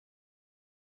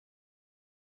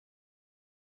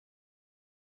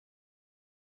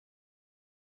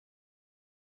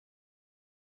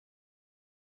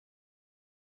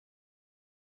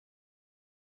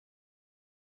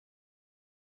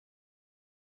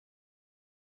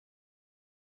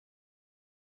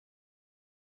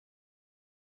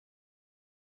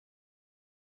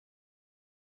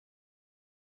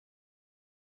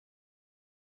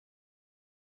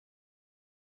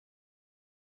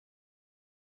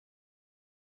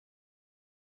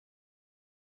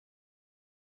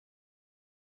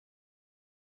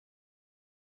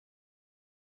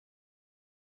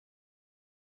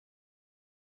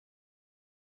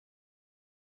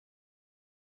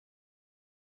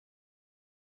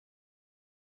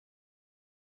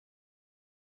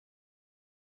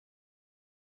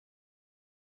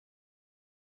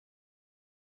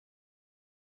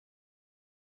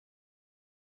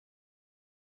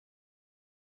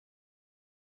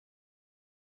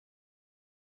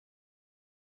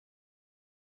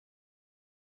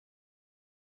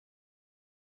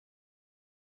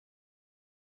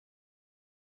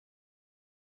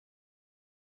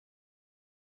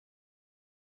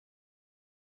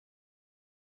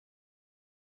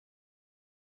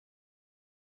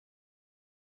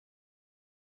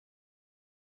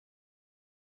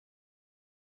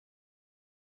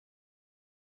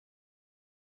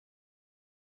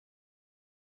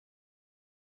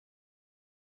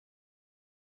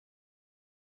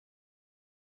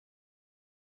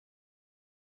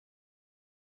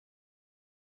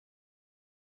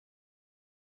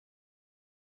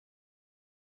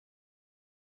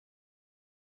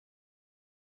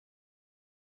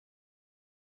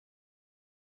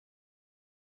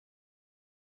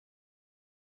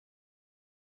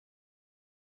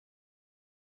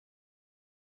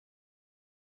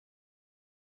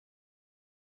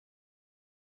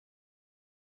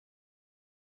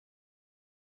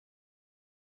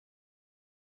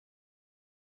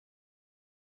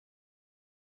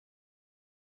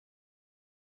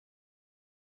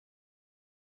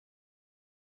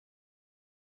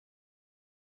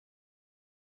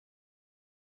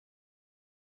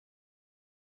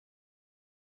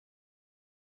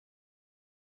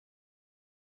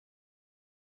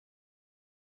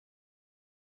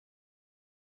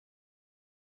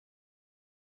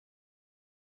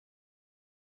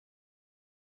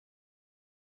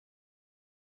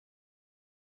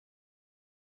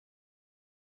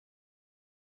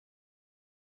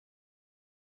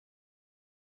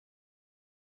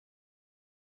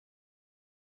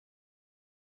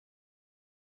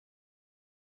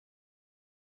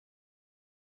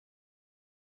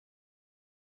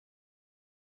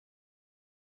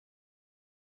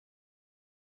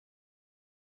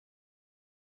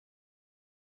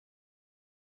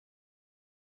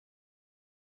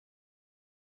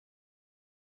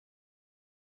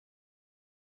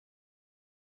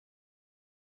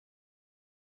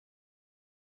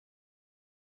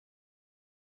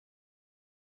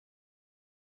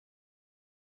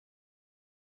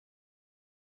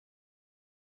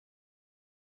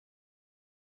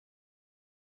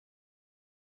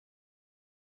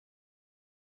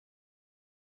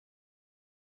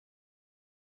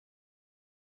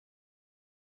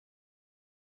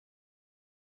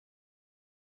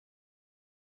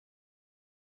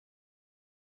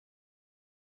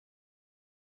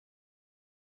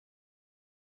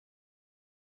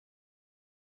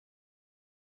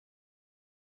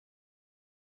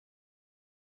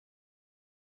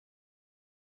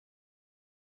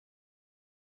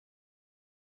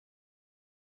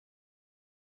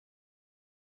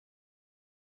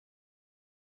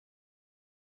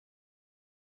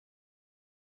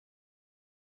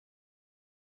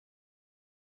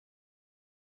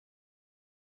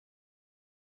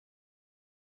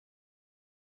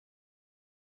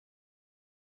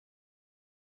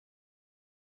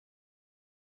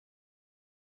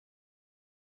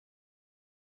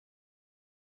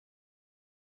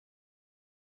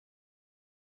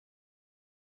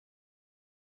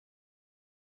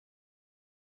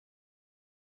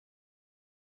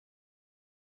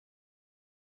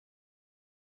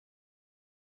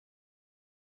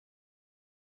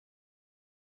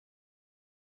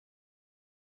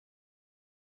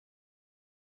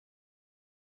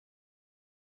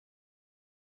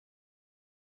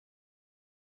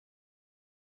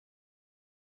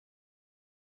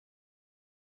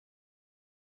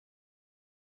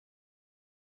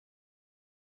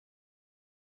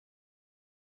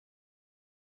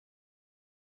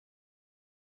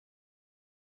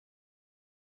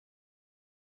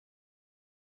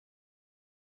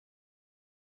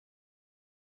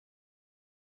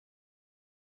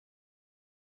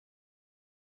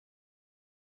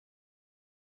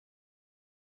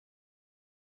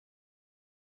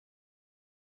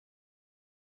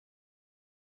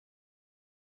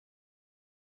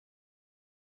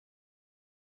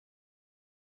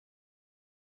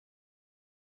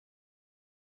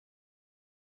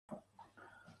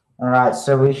All right,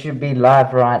 so we should be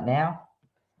live right now.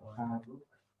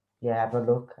 Yeah, have a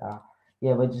look.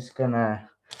 Yeah, I'm just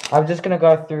gonna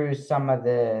go through some of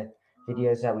the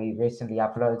videos that we recently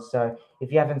uploaded. So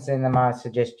if you haven't seen them, I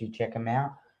suggest you check them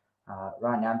out.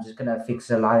 Right now, I'm just gonna fix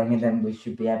the lighting, and then we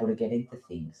should be able to get into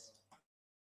things.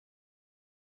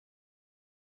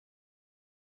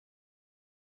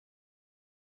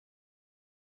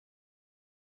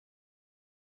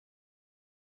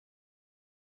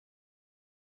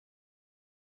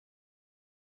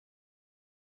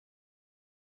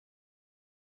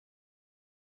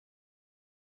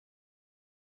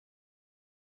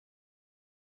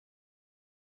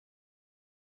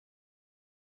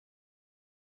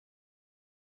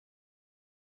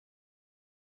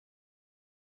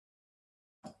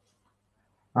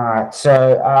 All right,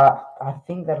 so I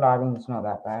think the lighting's not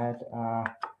that bad.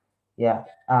 Yeah.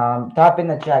 Type in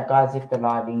the chat, guys, if the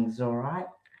lighting's all right.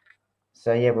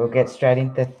 So yeah, we'll get straight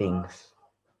into things.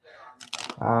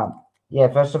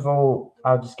 Yeah, first of all,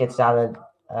 I'll just get started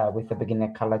with the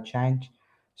beginner color change.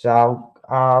 So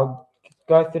I'll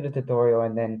go through the tutorial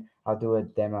and then I'll do a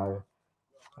demo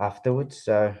afterwards.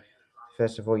 So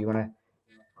first of all, you want to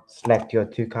select your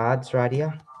two cards right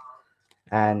here.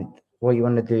 And what you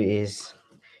want to do is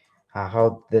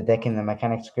hold the deck in the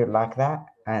mechanics grip like that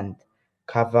and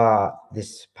cover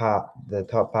this part, the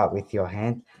top part, with your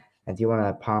hand. And you want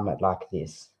to palm it like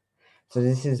this. So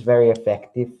this is very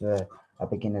effective for a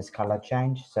beginner's color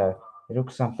change. So it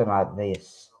looks something like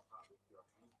this.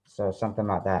 So something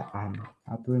like that.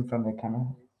 I'll do in front of the camera.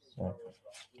 So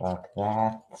like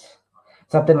that.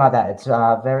 Something like that. It's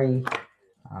um,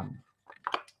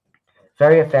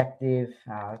 very effective.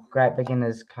 Great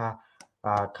beginner's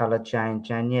color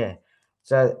change. And yeah.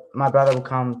 So my brother will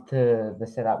come to the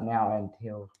setup now and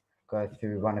he'll go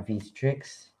through one of his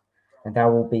tricks. And I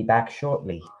will be back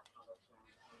shortly.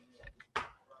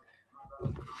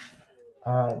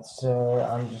 So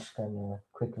I'm just gonna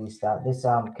quickly start this.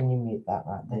 Can you mute that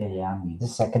right there? Yeah, I'm The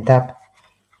second tab.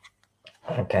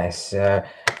 Okay, so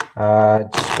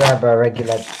just grab a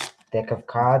regular deck of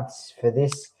cards for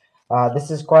this. This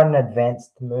is quite an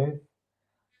advanced move.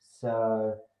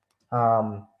 So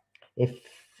if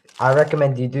I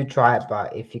recommend you do try it,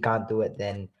 but if you can't do it,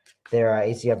 then there are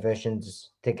easier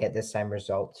versions to get the same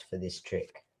results for this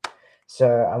trick.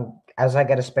 So as I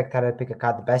get a spectator to pick a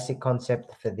card, the basic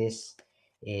concept for this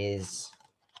is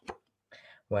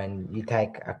when you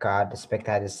take a card, the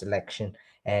spectator's selection,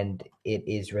 and it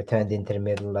is returned into the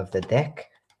middle of the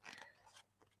deck.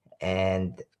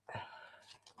 And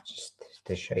just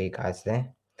to show you guys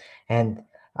there. And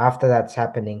after that's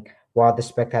happening, while the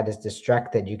spectator is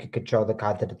distracted, you can control the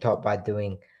card to the top by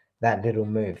doing that little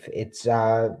move. It's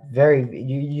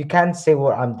you can see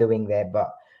what I'm doing there,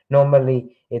 but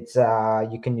normally it's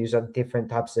you can use different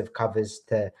types of covers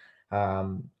to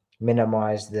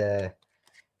minimize the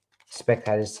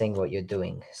spectators seeing what you're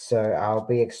doing. So I'll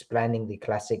be explaining the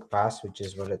classic pass, which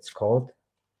is what it's called.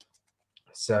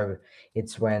 So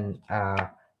it's when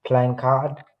playing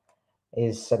card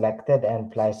is selected and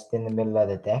placed in the middle of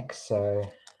the deck. So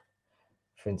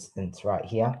for instance, right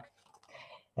here.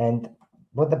 And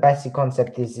what the basic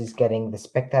concept is getting the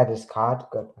spectator's card.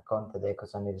 Go back onto there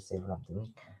because I need to see what I'm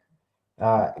doing.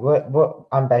 What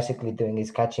I'm basically doing is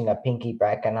catching a pinky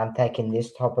break and I'm taking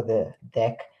this top of the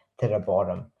deck to the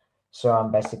bottom. So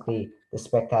I'm basically, the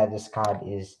spectator's card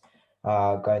is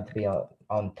going to be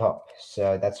on top.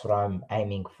 So that's what I'm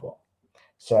aiming for.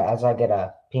 So as I get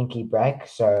a pinky break,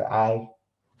 so I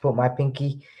put my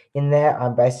pinky in there,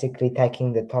 I'm basically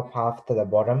taking the top half to the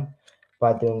bottom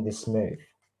by doing this move.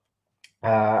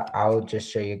 I'll just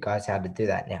show you guys how to do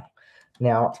that now.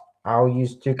 Now, I'll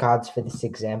use two cards for this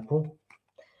example.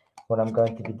 What I'm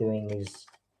going to be doing is,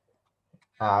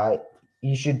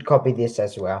 you should copy this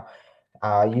as well.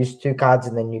 Use two cards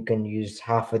and then you can use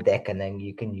half a deck and then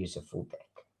you can use a full deck.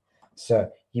 So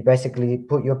you basically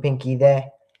put your pinky there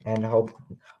and hold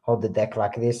the deck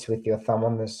like this with your thumb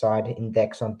on the side,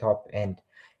 index on top, and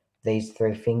these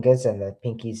three fingers and the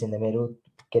pinkies in the middle,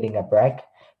 getting a break.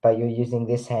 But you're using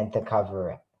this hand to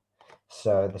cover it,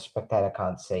 so the spectator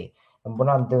can't see. And what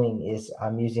I'm doing is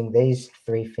I'm using these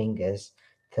three fingers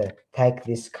to take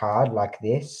this card like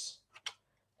this.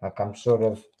 Like I'm sort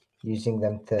of using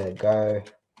them to go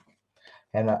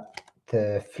and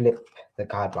to flip the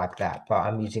card like that, but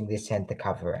I'm using this hand to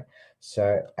cover it.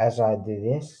 So as I do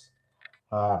this,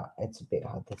 it's a bit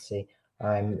hard to see.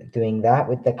 I'm doing that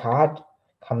with the card,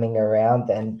 coming around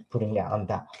and putting it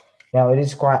under. Now it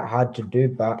is quite hard to do,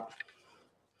 but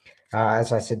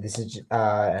as I said, this is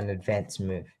an advanced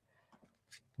move.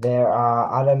 There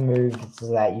are other moves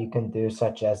that you can do,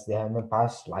 such as the Homer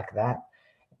pass, like that.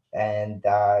 and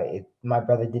my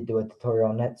brother did do a tutorial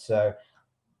on it, so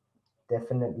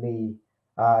definitely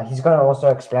he's going to also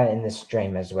explain it in the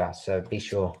stream as well, so be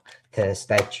sure to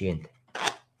stay tuned.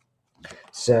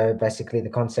 So basically the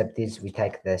concept is we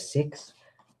take the 6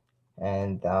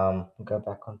 and go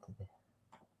back onto the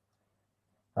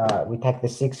we take the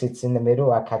 6, it's in the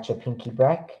middle, I catch a pinky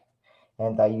break,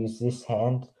 and I use this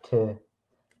hand to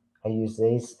I use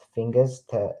these fingers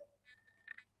to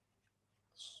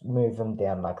move them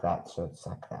down like that, so it's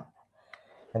like that.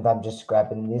 And I'm just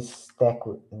grabbing this deck,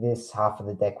 this half of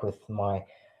the deck with my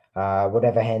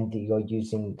whatever hand that you're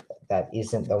using that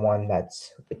isn't the one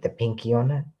that's with the pinky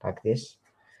on it, like this.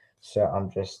 So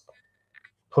I'm just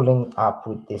pulling up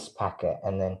with this packet,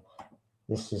 and then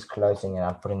this is closing and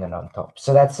I'm putting it on top.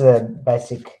 So that's a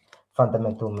basic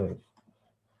fundamental move.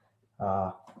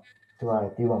 Do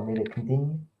you want me to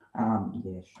continue?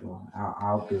 Yeah, sure.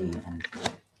 I'll be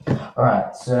unsure. All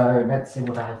right, so let's see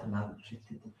what I have another trick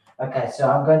to do. Okay, so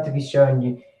I'm going to be showing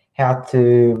you how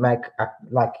to make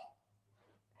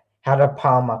how to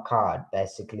palm a card,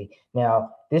 basically.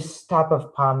 Now, this type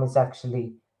of palm is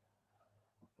actually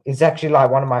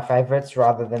like one of my favorites,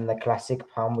 rather than the classic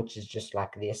palm, which is just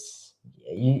like this.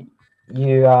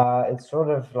 It's sort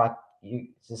of like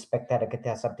the spectator can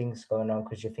tell something's going on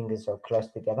because your fingers are close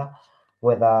together.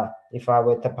 Whether if I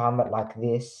were to palm it like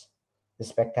this, the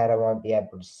spectator won't be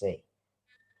able to see.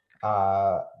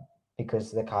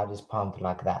 Because the card is palmed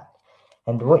like that.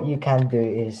 And what you can do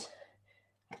is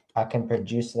I can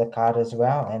produce the card as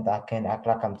well, and I can act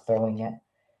like I'm throwing it,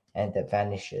 and it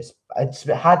vanishes. It's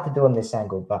hard to do on this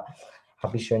angle, but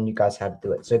I'll be showing you guys how to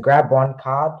do it. So grab one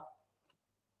card,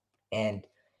 and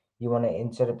you want to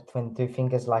insert it between two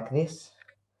fingers like this,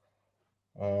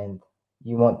 and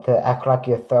you want to act like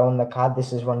you're throwing the card.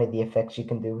 This is one of the effects you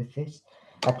can do with this.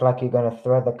 Act like you're going to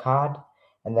throw the card,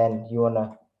 and then you want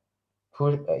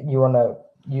to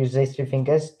use these two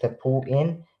fingers to pull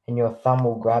in, and your thumb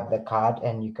will grab the card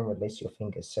and you can release your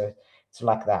fingers. So it's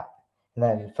like that. And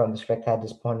then from the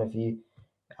spectator's point of view,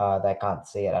 they can't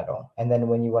see it at all. And then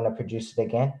when you want to produce it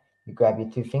again, you grab your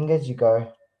two fingers, you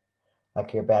go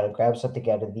like you're about to grab something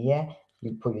out of the air,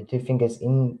 you put your two fingers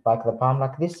in like the palm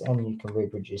like this, and you can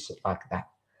reproduce it like that.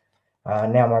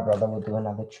 Now my brother will do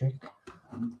another trick.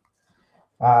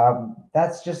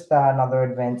 That's just another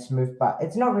advanced move, but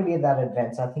it's not really that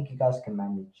advanced. I think you guys can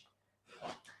manage.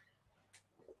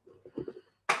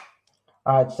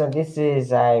 All right, so this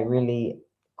is a really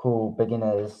cool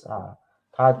beginner's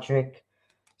card trick.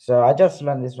 So I just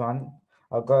learned this one.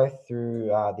 I'll go through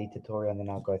the tutorial and then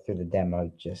I'll go through the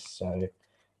demo, just so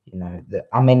you know.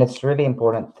 It's really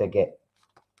important to get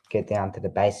down to the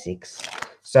basics.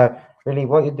 So really,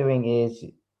 what you're doing is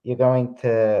you're going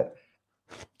to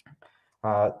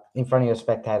in front of your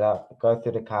spectator, go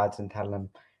through the cards and tell them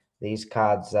these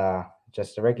cards are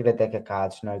just a regular deck of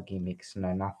cards, no gimmicks,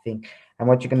 no nothing. And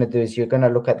what you're going to do is you're going to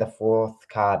look at the fourth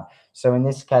card. So in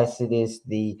this case, it is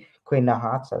the Queen of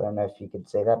Hearts. I don't know if you can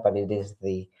see that, but it is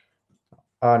the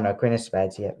Queen of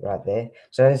Spades. Yeah, right there.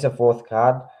 So there's the fourth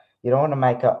card. You don't want to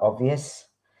make it obvious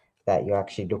that you're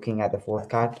actually looking at the fourth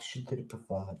card. You should do the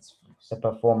performance first. The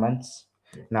performance.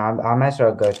 No, I might as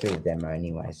well go through the demo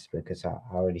anyways, because I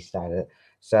already started.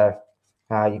 So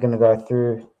you're going to go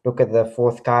through, look at the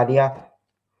fourth card here.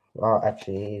 Well,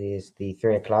 actually, it is the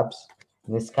 3 of clubs.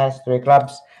 In this case, 3 of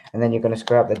clubs. And then you're going to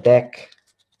screw up the deck.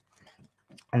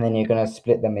 And then you're going to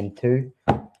split them in two.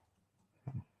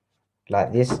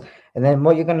 Like this. And then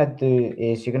what you're going to do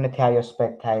is you're going to tell your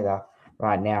spectator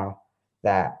right now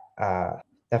that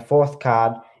the fourth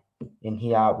card in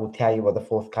here will tell you what the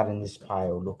fourth card in this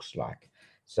pile looks like.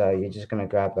 So you're just going to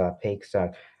grab a peek.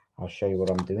 So I'll show you what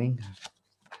I'm doing.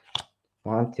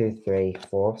 1, 2, 3,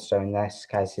 4. So in this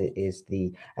case, it is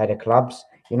the 8 of clubs.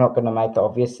 You're not going to make it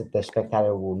obvious that the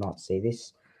spectator will not see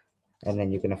this. And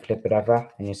then you're going to flip it over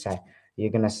and you're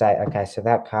going to say, okay, so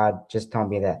that card just told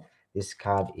me that this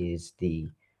card is the,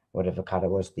 whatever card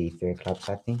it was, the 3 of clubs,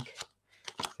 I think.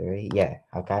 3, yeah,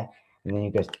 okay. And then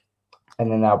you go,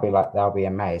 and then they'll be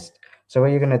amazed. So what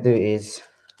you're going to do is,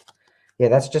 yeah,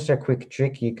 that's just a quick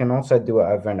trick. You can also do it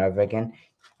over and over again.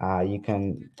 You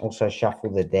can also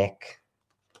shuffle the deck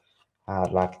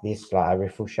like this, like a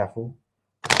riffle shuffle.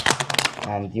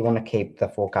 And you want to keep the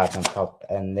 4 cards on top,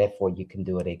 and therefore you can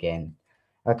do it again.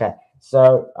 Okay,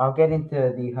 so I'll get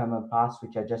into the home and pass,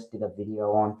 which I just did a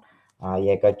video on.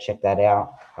 Yeah, go check that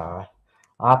out. I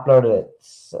uploaded it,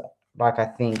 like I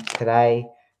think today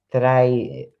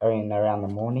or in around the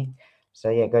morning.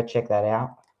 So yeah, go check that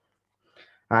out.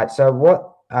 All right,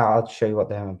 so I'll show you what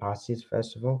the home and pass is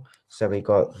first of all. So we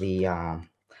got the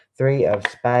 3 of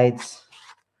spades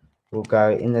will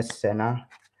go in the center,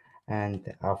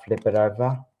 and I'll flip it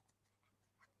over,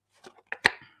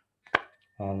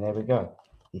 and there we go.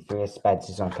 The three of spades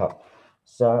is on top.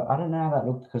 So I don't know how that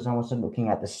looked because I wasn't looking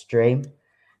at the stream,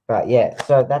 but yeah,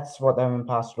 so that's what the home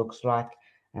pass looks like,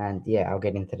 and yeah, I'll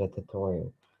get into the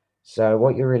tutorial. So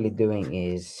what you're really doing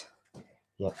is,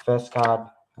 yeah, first card,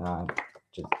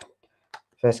 just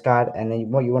first card, and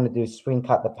then what you want to do is swing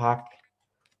cut the pack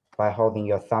by holding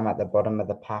your thumb at the bottom of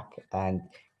the pack and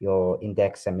your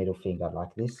index and middle finger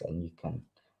like this, and you can,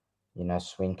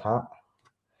 swing cut,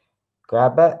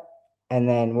 grab it, and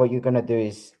then what you're going to do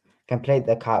is complete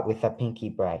the cut with a pinky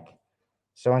break.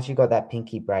 So once you got that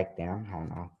pinky break down,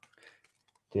 hold on, I'll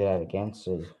do that again.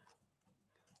 So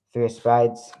three of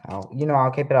spades.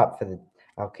 I'll keep it up for the.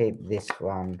 I'll keep this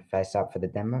one face up for the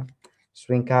demo.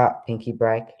 Swing cut, pinky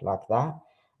break like that,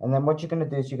 and then what you're gonna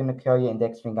do is you're gonna curl your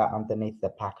index finger underneath the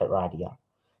packet right here.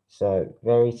 So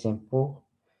very simple.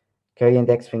 Curl your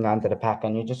index finger under the pack,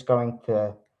 and you're just going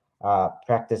to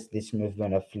practice this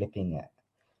movement of flipping it.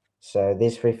 So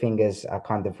these three fingers are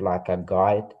kind of like a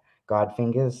guide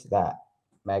fingers that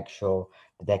make sure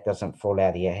the deck doesn't fall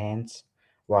out of your hands,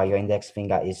 while your index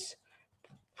finger is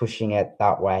pushing it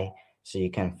that way so you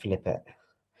can flip it.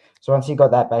 So once you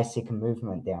got that basic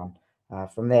movement down,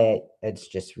 from there it's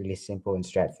just really simple and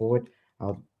straightforward.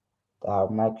 I'll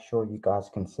make sure you guys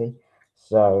can see.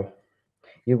 So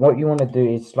what you want to do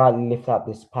is slightly lift up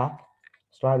this pack,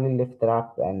 slightly lift it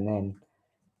up, and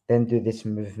then do this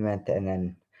movement, and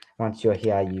then once you're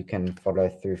here you can follow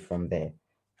through from there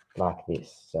like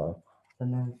this. So I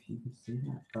don't know if you can see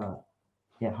that, but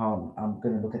yeah, hold on. I'm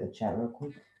gonna look at the chat real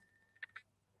quick.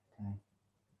 Okay.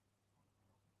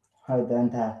 I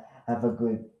don't have a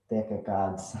good deck of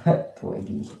cards.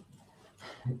 Twiggy.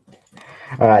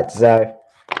 Alright, so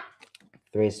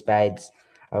three of spades.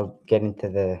 I'll get into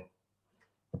the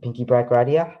pinky break right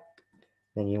here.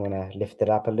 Then you want to lift it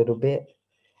up a little bit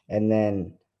and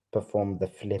then perform the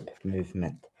flip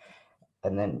movement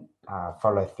and then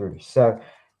follow through. So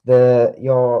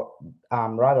your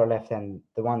right or left hand,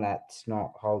 the one that's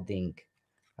not holding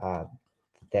the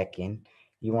deck in,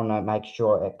 you want to make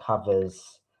sure it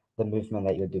covers the movement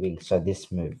that you're doing. So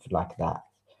this move like that.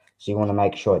 So you want to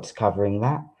make sure it's covering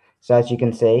that. So as you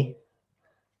can see,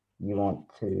 you want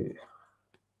to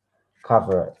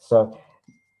cover it. So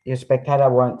your spectator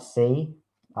won't see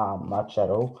much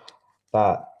at all,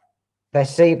 but they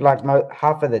see like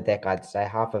half of the deck, I'd say,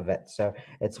 half of it. So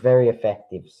it's very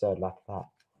effective. So like that.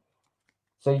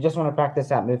 So you just want to practice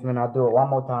that movement. I'll do it one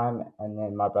more time, and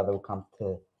then my brother will come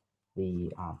to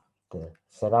the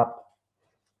setup.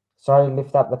 So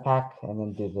lift up the pack, and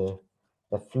then do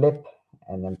the flip,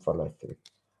 and then follow through.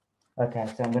 Okay,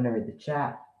 so I'm going to read the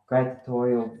chat. Great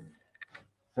tutorial.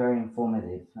 Very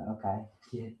informative. Okay.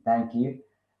 Yeah, thank you.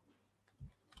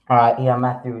 All right, yeah,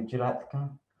 Matthew, would you like to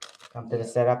come to the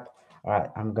setup? All right,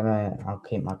 I'll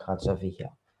keep my cards over here.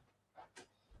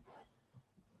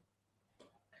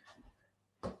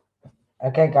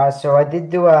 Okay, guys, so I did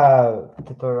do a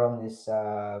tutorial on this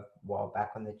while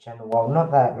back on the channel. Well,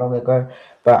 not that long ago,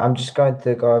 but I'm just going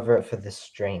to go over it for the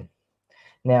stream.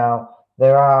 Now,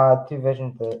 there are two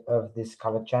versions of this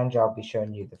color change. I'll be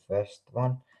showing you the first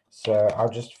one. So I'll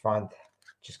just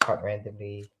cut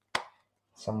randomly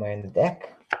somewhere in the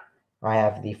deck. I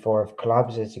have the four of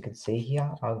clubs, as you can see here.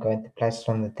 I'm going to place it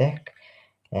on the deck,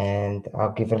 and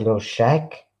I'll give it a little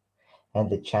shake,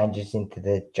 and it changes into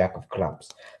the jack of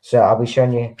clubs. So I'll be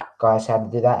showing you guys how to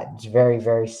do that. It's very,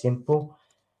 very simple.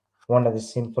 One of the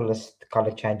simplest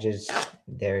color changes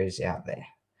there is out there.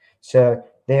 So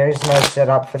there is no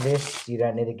setup for this. You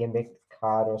don't need a gimmick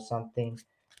card or something.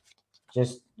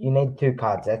 Just you need two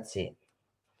cards. That's it.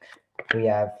 We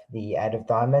have the eight of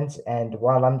diamonds, and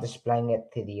while I'm displaying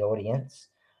it to the audience,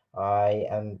 I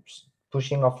am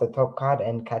pushing off the top card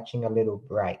and catching a little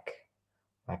break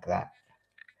like that.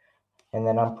 And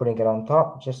then I'm putting it on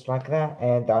top just like that,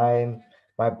 and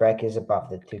my break is above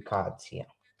the two cards here.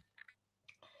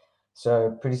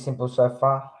 So pretty simple so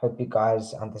far. Hope you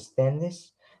guys understand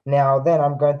this. Now then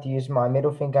I'm going to use my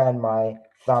middle finger and my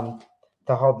thumb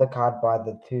to hold the card by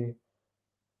the two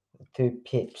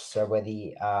pips, so where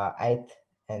the 8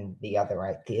 and the other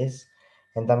 8 is,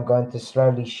 and I'm going to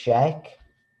slowly shake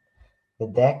the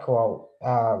deck while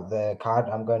the card.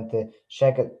 I'm going to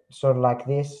shake it sort of like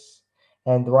this,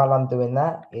 and while I'm doing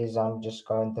that is I'm just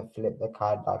going to flip the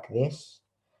card like this,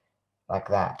 like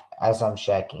that, as I'm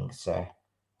shaking. So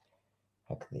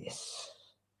like this.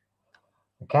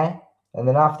 Okay, and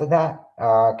then after that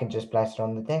I can just place it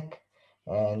on the deck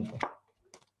and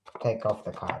take off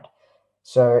the card.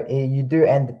 So you do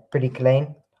end pretty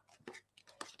clean.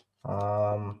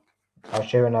 I'll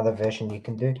show you another version you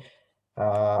can do.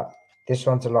 This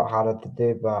one's a lot harder to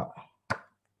do, but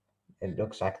it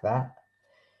looks like that.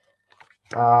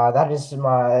 That is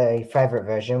my favorite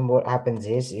version. What happens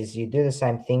is you do the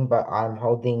same thing, but I'm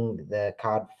holding the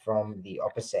card from the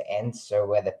opposite end, so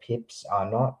where the pips are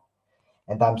not,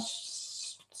 and I'm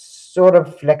sort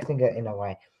of flexing it in a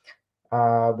way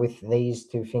with these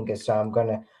two fingers. So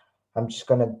I'm just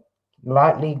gonna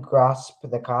lightly grasp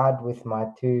the card with my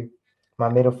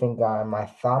middle finger and my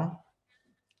thumb,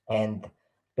 and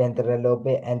bend it a little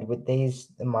bit. And with these,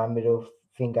 my middle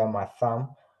finger and my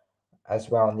thumb as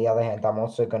well. On the other hand, I'm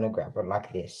also going to grab it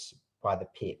like this by the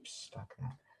pips, like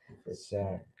that.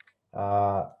 So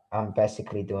I'm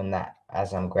basically doing that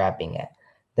as I'm grabbing it.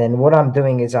 Then what I'm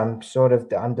doing is I'm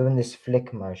doing this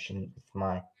flick motion with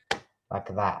my,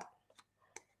 like that.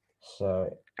 So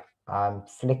I'm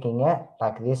flicking it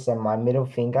like this, and my middle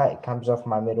finger, it comes off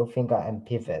my middle finger and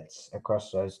pivots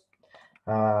across those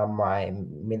my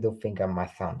middle finger and my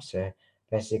thumb. So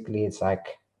basically it's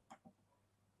like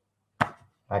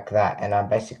that, and I'm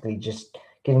basically just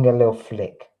giving a little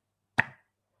flick,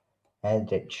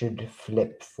 and it should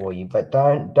flip for you. But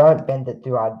don't bend it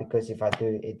too hard, because if I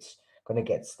do, it's gonna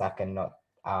get stuck and not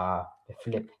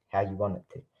flip how you want it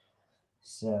to.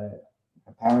 So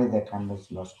apparently the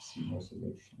camera's lost some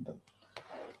resolution, but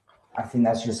I think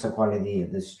that's just the quality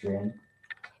of the stream.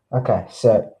 Okay,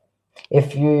 so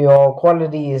if your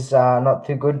quality is not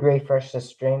too good, refresh the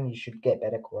stream. You should get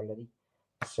better quality.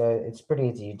 So it's pretty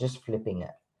easy. You're just flipping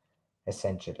it,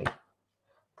 essentially.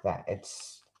 That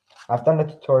I've done a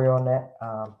tutorial on it.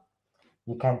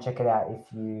 You can check it out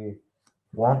if you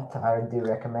want. I do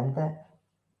recommend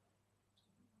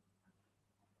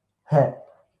it.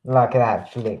 Like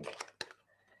that flick.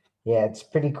 Yeah, it's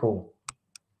pretty cool.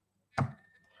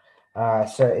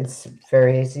 So it's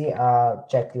very easy.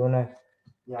 Jack, do you wanna?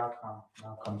 Yeah,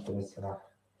 I'll come to this setup.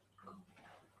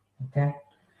 Okay.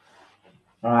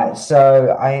 All right.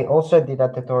 So I also did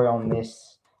a tutorial on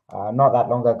this not that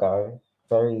long ago.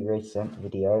 Very recent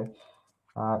video.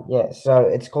 Yeah. So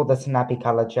it's called the snappy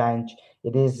color change.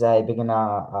 It is a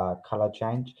beginner color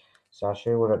change. So I'll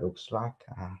show you what it looks like.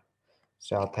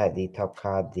 So I'll take the top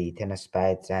card, the 10 of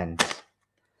spades, and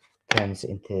turns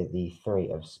into the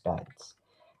 3 of spades.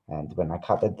 And when I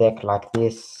cut the deck like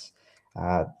this,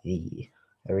 the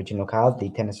original card, the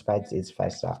 10 of spades, is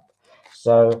face up.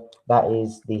 So that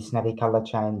is the snappy color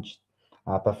change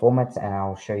performance, and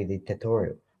I'll show you the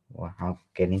tutorial. Well, I'll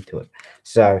get into it.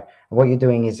 So what you're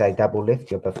doing is a double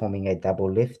lift. You're performing a double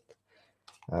lift.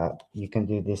 You can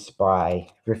do this by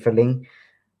riffling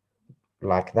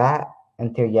like that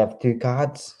until you have 2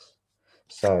 cards.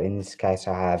 So in this case,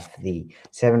 I have the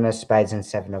 7 of spades and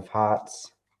 7 of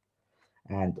hearts.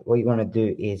 And what you want to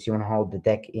do is you want to hold the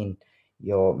deck in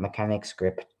your mechanics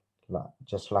grip,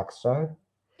 just like so.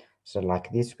 So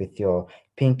like this, with your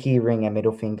pinky, ring, and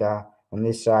middle finger on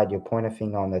this side, your pointer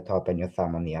finger on the top, and your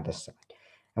thumb on the other side.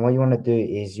 And what you want to do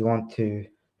is you want to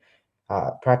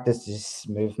practice this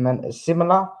movement. It's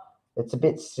a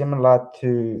bit similar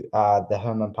to the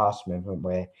Herman Pass movement,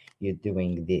 where you're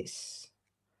doing this.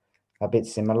 A bit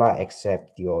similar,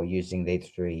 except you're using these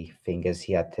 3 fingers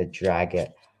here to drag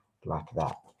it like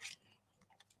that.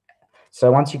 So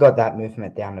once you got that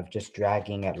movement down of just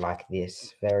dragging it like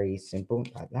this, very simple,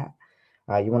 like that,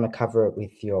 you want to cover it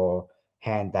with your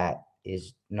hand that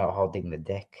is not holding the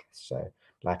deck. So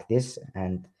like this,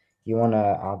 and you want to,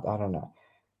 I don't know,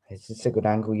 it's just a good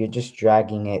angle. You're just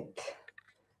dragging it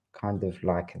kind of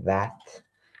like that,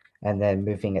 and then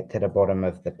moving it to the bottom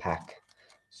of the pack.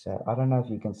 So I don't know if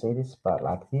you can see this, but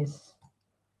like this,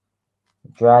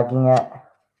 dragging it,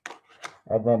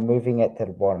 and then moving it to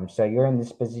the bottom. So you're in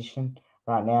this position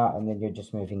right now, and then you're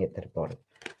just moving it to the bottom.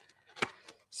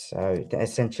 So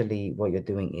essentially what you're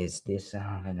doing is this.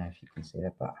 I don't know if you can see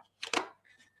that, but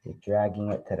you're dragging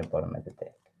it to the bottom of the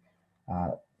deck.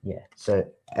 Yeah, so,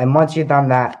 and once you've done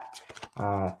that,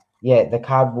 yeah, the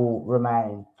card will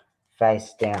remain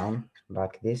face down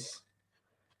like this,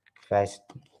 face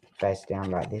down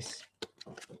like this.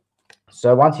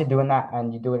 So once you're doing that,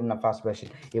 and you do it in a fast version,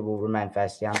 it will remain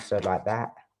face down, so like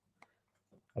that.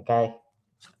 Okay,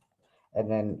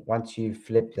 and then once you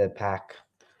flip the pack,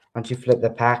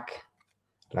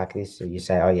 like this, so you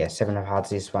say, oh yeah, 7 of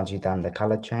hearts is, once you've done the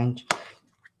color change,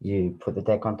 you put the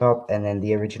deck on top, and then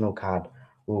the original card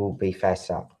will be face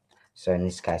up. So in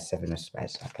this case, 7 of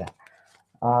spades. Okay.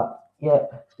 Yeah.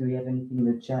 Do we have anything in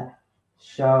the chat?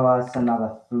 Show us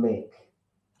another flick.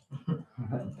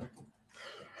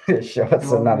 Show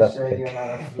us another flick.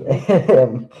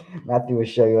 Matthew will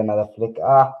show you another flick.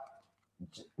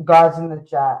 Guys in the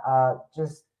chat,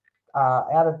 just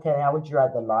out of 10, how would you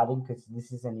rate the lighting? Because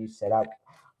this is a new setup.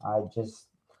 I just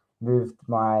moved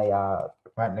my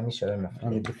right, let me show them a on a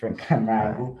flick. different camera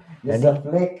angle. Just Ready? a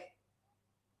flick.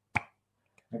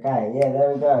 Okay, yeah,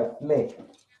 there we go. Flick.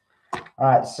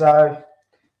 Alright, so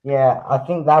yeah, I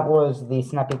think that was the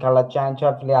snappy color change.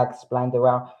 Hopefully I explained it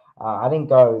well. I didn't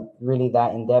go really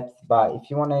that in depth, but if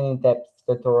you want an in-depth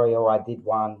tutorial, I did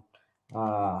one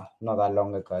not that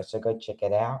long ago, so go check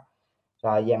it out.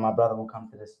 So yeah, my brother will come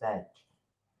to the stage.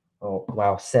 Oh,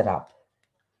 well, set up.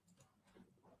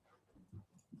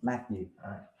 Matthew.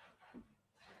 Alright.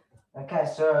 Okay,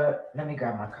 so let me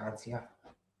grab my cards here.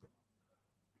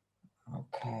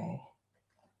 Okay.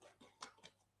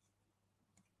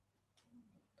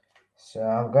 So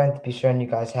I'm going to be showing you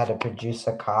guys how to produce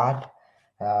a card.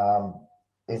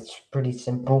 It's pretty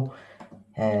simple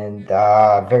and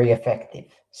very effective.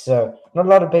 So not a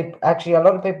lot of people, actually a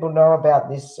lot of people know about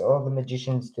this. All the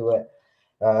magicians do it.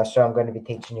 So I'm going to be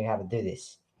teaching you how to do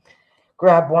this.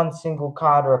 Grab one single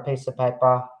card or a piece of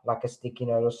paper, like a sticky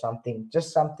note or something,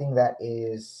 just something that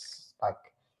is like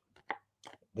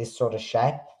this sort of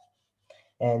shape.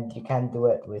 And you can do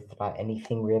it with like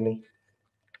anything really.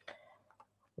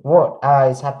 What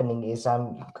is happening is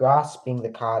I'm grasping the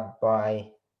card by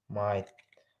my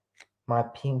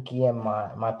pinky and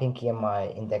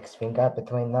my index finger,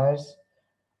 between those,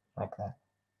 like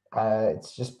that.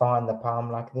 It's just behind the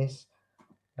palm like this,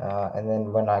 and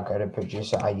then when I go to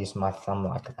produce it, I use my thumb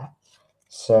like that.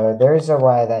 So there is a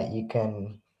way that you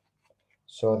can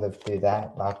sort of do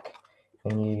that, like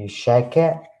when you shake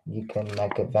it, you can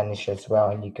make it vanish as well,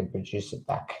 and you can produce it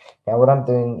back. Now what I'm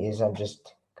doing is I'm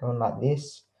just going like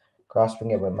this,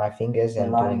 grasping it with my fingers The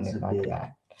and doing line's it a like bit.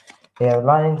 that. Yeah, the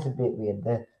lining's a bit weird.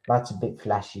 The light's a bit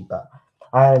flashy, but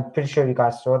I'm pretty sure you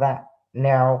guys saw that.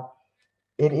 Now,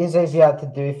 it is easier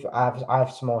to do if I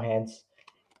have small hands.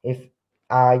 If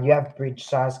you have bridge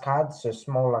size cards, so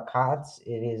smaller cards,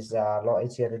 it is a lot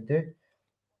easier to do.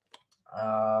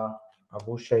 I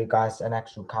will show you guys an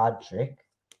actual card trick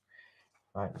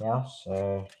right now.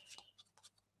 So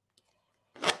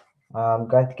I'm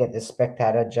going to get the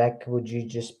spectator. Jake, would you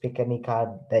just pick any card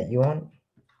that you want?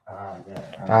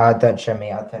 Yeah. Don't show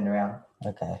me. I'll turn around.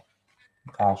 Okay.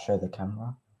 I'll show the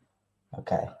camera.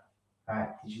 Okay. Alright,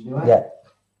 did you do it? Yeah.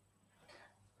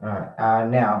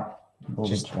 Alright. Now, We'll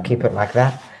just be trying. keep it like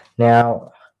that.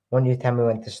 Now, when you tell me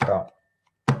when to stop.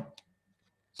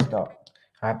 Stop.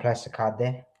 Alright, place the card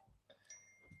there.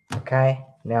 Okay.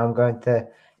 Now I'm going to.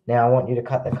 Now I want you to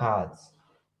cut the cards.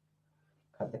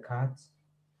 Cut the cards.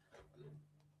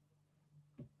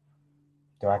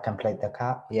 Do I complete the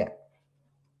card? Yeah.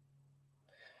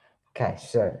 Okay,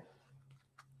 so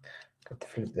got to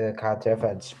flip the cards over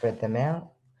and spread them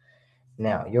out.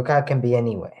 Now your card can be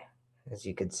anywhere, as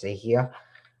you can see here.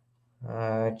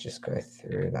 Just go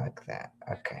through like that.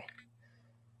 Okay.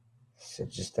 So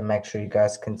just to make sure you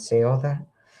guys can see all that.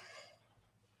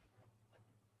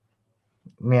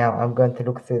 Now I'm going to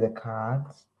look through the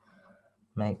cards,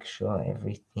 make sure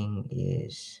everything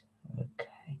is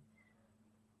okay.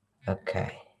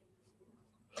 Okay.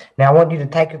 Now I want you to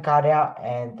take your card out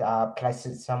and place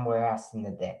it somewhere else in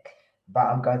the deck. But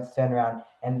I'm going to turn around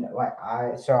and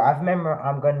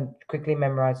I'm going to quickly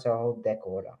memorize the whole deck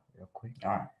order real quick.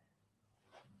 All right.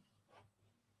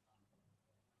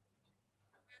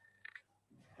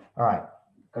 All right,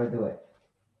 go do it.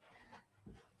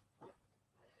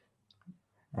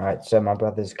 All right, so my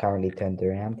brother's currently turned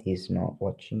around. He's not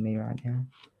watching me right now.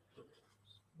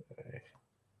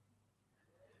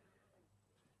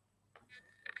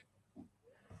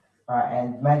 All right,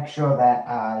 and make sure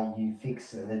that you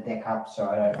fix the deck up so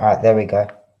I don't. All right, there we go.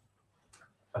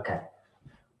 Okay.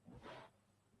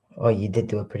 Oh, you did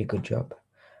do a pretty good job.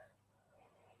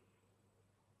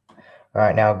 All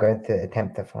right, now I'm going to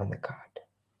attempt to find the card.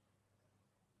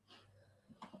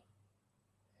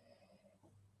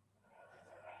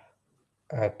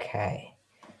 Okay.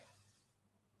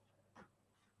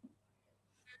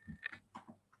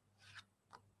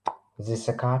 Is this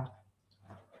a card?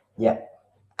 Yeah,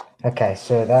 Okay,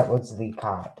 so that was the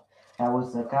card. that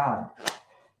was the card.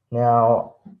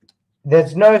 Now,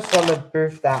 there's no solid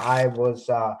proof that I was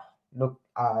that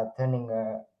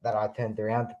I turned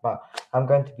around, but I'm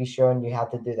going to be showing you how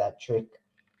to do that trick.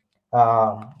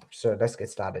 So let's get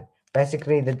started.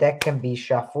 Basically, the deck can be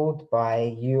shuffled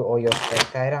by you or your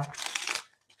spectator.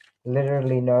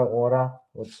 Literally no order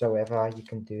whatsoever. You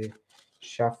can do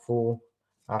shuffle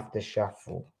after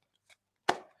shuffle.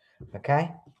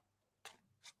 Okay.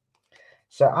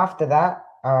 So after that,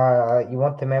 you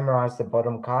want to memorize the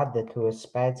bottom card, the two of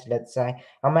spades, let's say.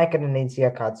 I'll make it an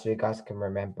easier card so you guys can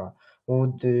remember. We'll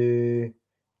do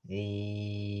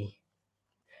the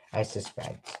ace of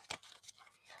spades.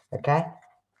 Okay?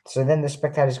 So then the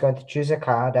spectator is going to choose a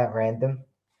card at random.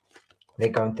 They're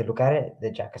going to look at it,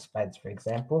 the Jack of Spades, for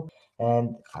example,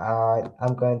 and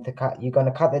I'm going to cut. You're going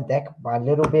to cut the deck by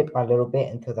little bit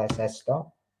until they say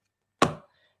stop,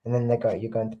 and then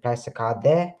You're going to place the card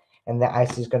there, and the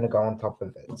ace is going to go on top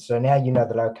of it. So now you know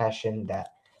the location that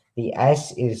the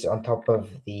ace is on top of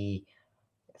the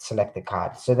selected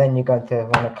card. So then you're going to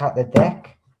want to cut the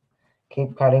deck.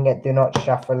 Keep cutting it. Do not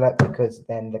shuffle it because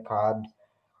then the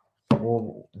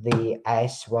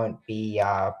ace won't be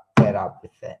paired up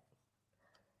with it,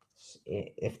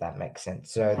 if that makes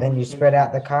sense. So then you spread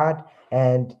out the card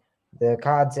and the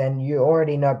cards, and you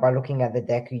already know by looking at the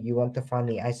deck you want to find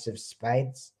the ace of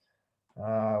spades,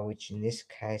 which in this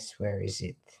case, where is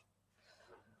it?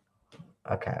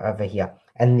 Okay, over here,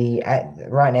 and the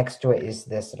right next to it is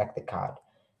the selected card.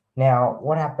 Now,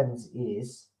 what happens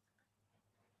is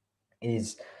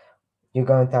you're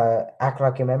going to act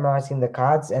like you're memorizing the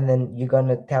cards, and then you're going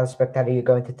to tell the spectator you're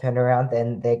going to turn around,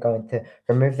 and they're going to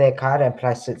remove their card and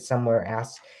place it somewhere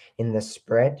else in the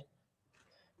spread,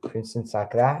 for instance,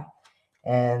 like that.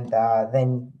 And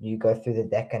then you go through the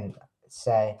deck and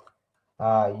say,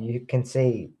 you can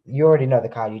see, you already know the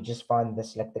card, you just find the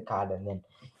selected card, and then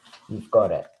you've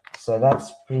got it. So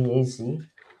that's pretty easy.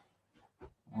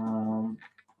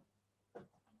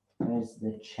 Where's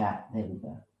the chat? There we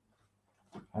go.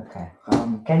 Okay.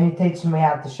 Can you teach me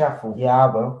how to shuffle? Yeah, I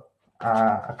will.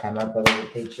 Okay, my brother will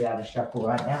teach you how to shuffle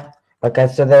right now. Okay,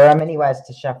 so there are many ways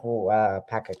to shuffle a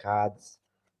pack of cards.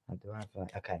 Do I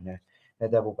have okay, no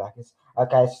double backers.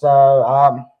 Okay,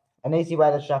 so an easy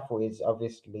way to shuffle is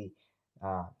obviously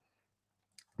uh,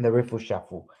 the riffle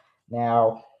shuffle.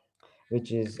 Now,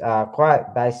 which is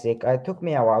quite basic. It took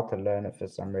me a while to learn it for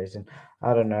some reason.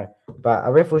 I don't know. But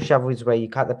a riffle shuffle is where you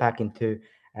cut the pack in two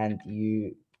and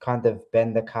you kind of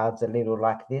bend the cards a little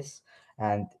like this,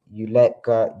 and you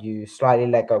slightly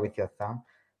let go with your thumb.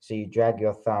 So you drag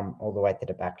your thumb all the way to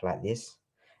the back like this,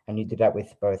 and you do that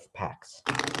with both packs.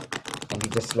 And you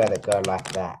just let it go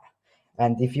like that.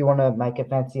 And if you want to make it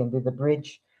fancy and do the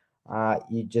bridge,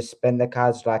 you just bend the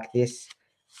cards like this,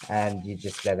 and you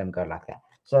just let them go like that.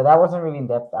 So that wasn't really in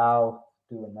depth. I'll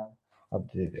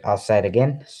say it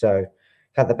again. So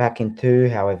cut the pack in two,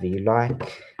 however you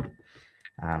like.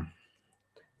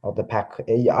 Hold the pack.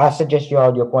 I suggest you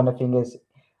hold your pointer fingers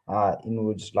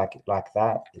inwards like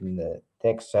that in the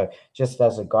text. So just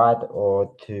as a guide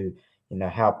or to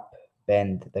help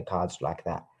bend the cards like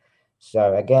that.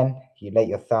 So again, you let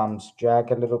your thumbs drag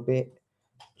a little bit,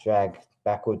 drag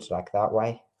backwards like that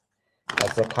way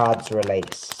as the cards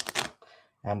release.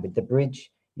 And with the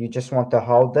bridge, you just want to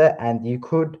hold it, and you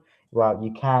can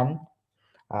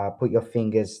put your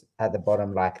fingers at the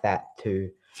bottom like that to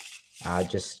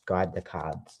just guide the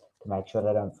cards to make sure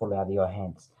they don't fall out of your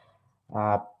hands.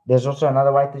 There's also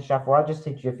another way to shuffle. I'll just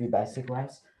teach you a few basic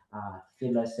ways.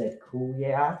 Philo said cool.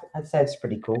 Yeah, I'd say it's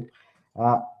pretty cool.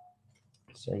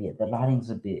 So yeah, the lighting's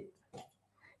a bit.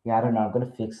 Yeah, I don't know. I'm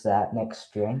gonna fix that next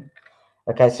stream.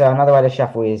 Okay, so another way to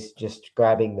shuffle is just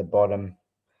grabbing the bottom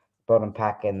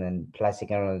pack and then placing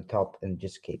it on the top and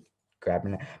just keep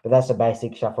grabbing it. But that's a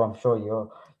basic shuffle. I'm sure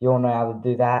you all know how to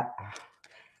do that.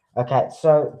 Okay,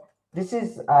 so this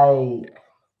is now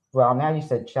you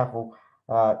said shuffle,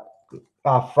 a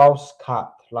false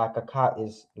cut. Like a cut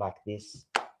is like this.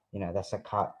 That's a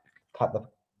cut. Cut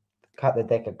the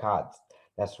deck of cards.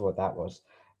 That's what that was.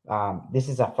 This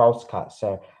is a false cut.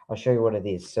 So I'll show you what it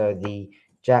is. So the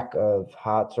Jack of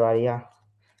Hearts right here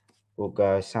will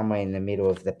go somewhere in the middle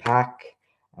of the pack,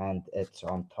 and it's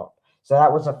on top. So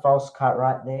that was a false cut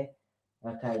right there.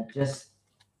 Okay, just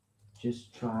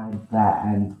try that,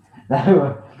 and they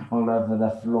were all over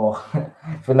the floor.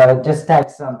 It just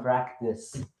takes some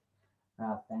practice.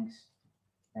 Thanks,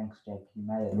 Jake. You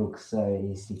made it look so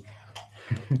easy.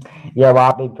 Yeah,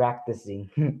 well, I've been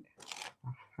practicing.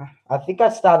 I think I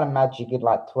started Magic in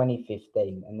like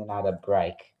 2015, and then I had a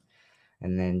break,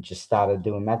 and then just started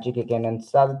doing Magic again, and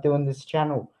started doing this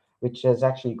channel, which is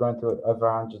actually going to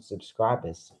over 100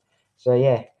 subscribers. So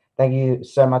yeah, thank you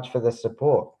so much for the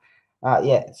support.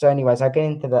 Yeah. So anyways, I get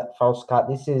into the false cut.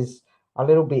 This is a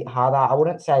little bit harder. I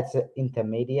wouldn't say it's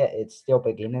intermediate. It's still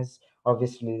beginners.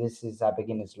 Obviously, this is a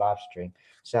beginners live stream,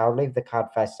 so I'll leave the card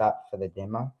face up for the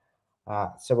demo.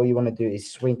 So what you want to do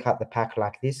is swing cut the pack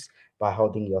like this by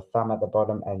holding your thumb at the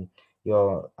bottom and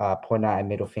your pointer and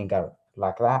middle finger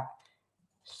like that.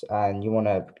 And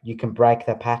you can break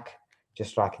the pack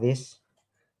just like this,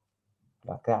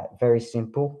 like that. Very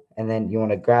simple. And then you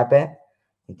want to grab it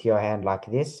into your hand like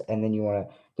this, and then you want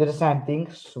to do the same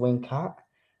thing, swing cut,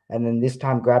 and then this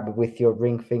time grab it with your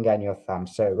ring finger and your thumb.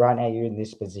 So right now you're in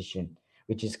this position,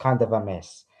 which is kind of a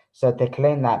mess. So to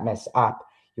clean that mess up,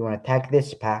 you want to take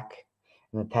this pack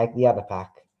and then take the other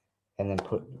pack and then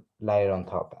lay it on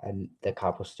top, and the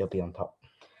card will still be on top.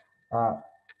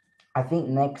 I think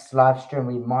next live stream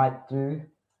we might do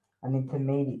an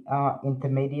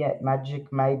intermediate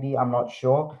magic, maybe. I'm not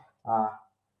sure.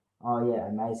 Oh yeah,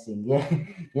 amazing. Yeah,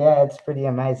 yeah, it's pretty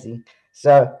amazing.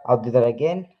 So I'll do that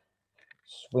again.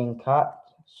 Swing cut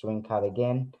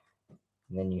again.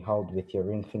 And then you hold with your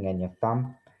ring finger and your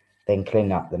thumb. Then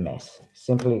clean up the mess.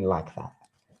 Simply like that.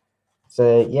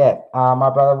 So yeah, my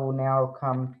brother will now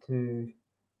come to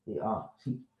the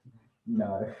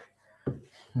no.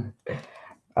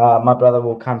 My brother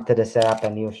will come to the setup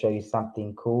and he'll show you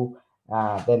something cool.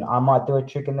 Then I might do a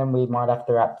trick and then we might have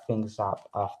to wrap things up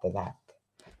after that.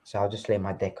 So I'll just leave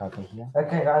my deck over here.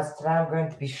 Okay guys, today I'm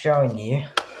going to be showing you,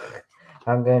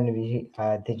 I'm going to be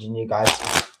teaching you guys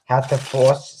how to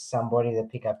force somebody to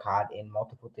pick a card in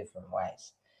multiple different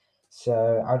ways.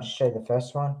 So I'll just show you the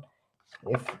first one.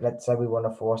 If let's say we want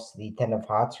to force the 10 of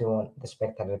hearts, we want the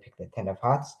spectator to pick the 10 of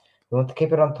hearts. We want to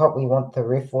keep it on top, we want the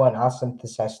riffle and ask them to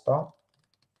say stop.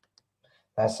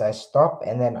 They say stop,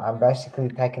 and then I'm basically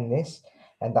taking this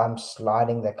and I'm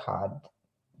sliding the card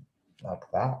like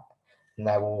that. And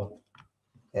they will,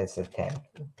 there's a 10.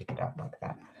 Pick it up like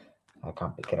that. I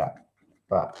can't pick it up.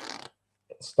 But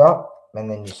stop,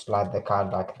 and then you slide the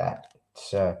card like that.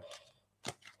 So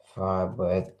if I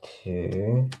were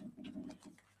to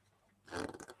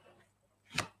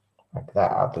like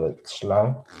that, I'll do it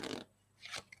slow.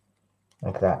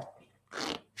 Like that.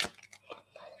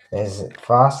 There's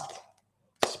fast.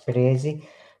 It's pretty easy.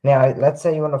 Now let's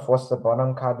say you want to force the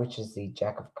bottom card, which is the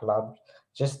Jack of Clubs.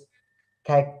 Just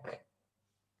take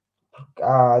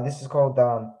this is called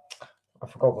I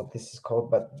forgot what this is called,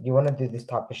 but you want to do this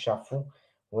type of shuffle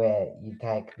where you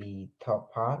take the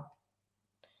top part,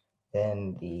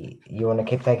 then you want to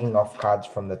keep taking off cards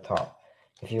from the top.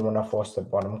 If you want to force the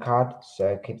bottom card,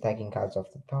 so keep taking cards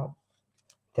off the top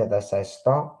till they say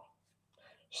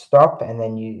stop, and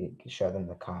then you show them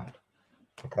the card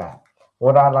like that.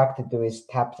 What I like to do is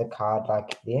tap the card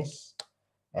like this,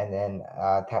 and then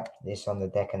tap this on the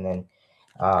deck, and then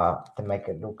to make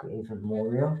it look even more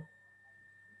real.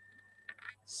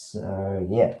 So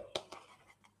yeah.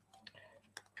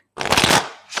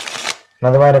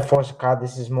 Another way to force a card,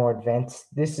 this is more advanced.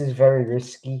 This is very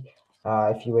risky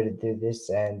if you were to do this,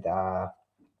 and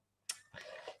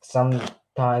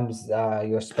sometimes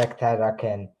your spectator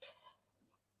can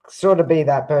sort of be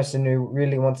that person who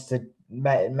really wants to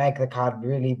make the card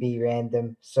really be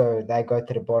random. So they go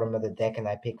to the bottom of the deck and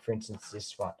they pick, for instance,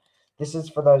 this one. This is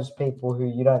for those people who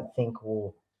you don't think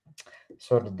will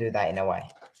sort of do that in a way.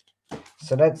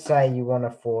 So let's say you want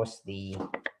to force the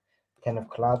 10 of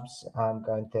clubs. I'm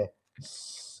going to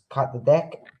cut the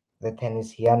deck. The 10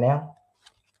 is here now.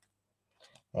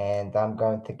 And I'm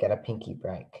going to get a pinky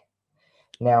break.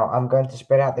 Now I'm going to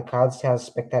spread out the cards, tell the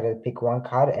spectator to pick one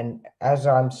card, and as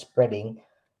I'm spreading,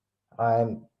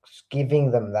 I'm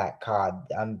giving them that card.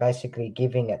 I'm basically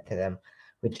giving it to them,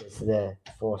 which is the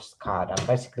forced card. I'm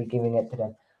basically giving it to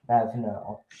them. They have no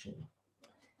option.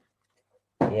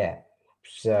 Yeah.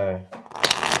 So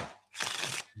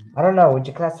I don't know. Would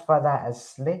you classify that as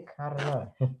slick? I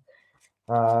don't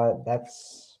know.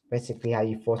 That's basically how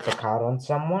you force a card on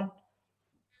someone.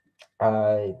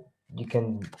 You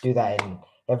can do that in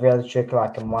every other trick,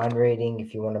 like a mind reading.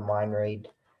 If you want to mind read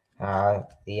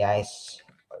the ace,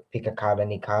 pick a card,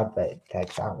 any card, but it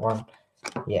takes that one.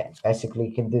 Yeah, basically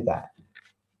you can do that.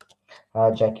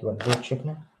 Jack, you want to do a trick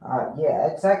now? Yeah,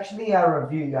 it's actually a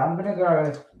review. I'm gonna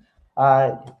go.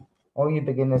 All you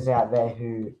beginners out there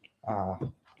who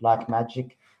like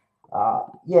magic.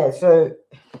 Yeah, so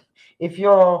if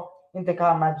you're into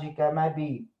card magic,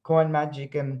 maybe coin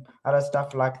magic and other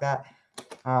stuff like that.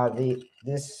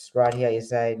 This right here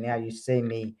is a now you see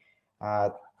me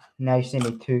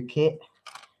 2 kit,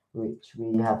 which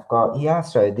we have got here.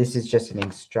 So this is just an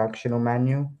instructional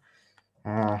manual.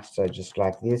 So just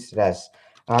like this, it has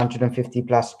 150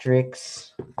 plus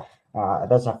tricks.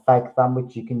 There's a fake thumb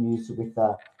which you can use with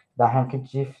the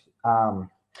handkerchief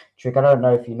trick. I don't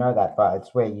know if you know that, but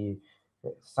it's where you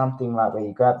something like where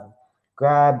you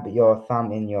grab your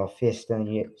thumb in your fist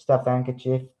and you stuff the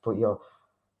handkerchief, put your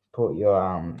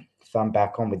thumb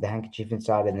back on with the handkerchief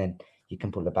inside, and then you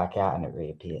can pull it back out and it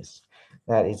reappears.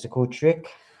 That is a cool trick.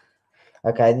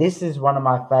 Okay, this is one of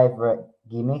my favorite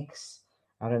gimmicks.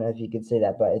 I don't know if you can see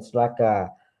that, but it's like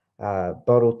a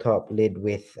bottle top lid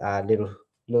with a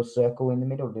little circle in the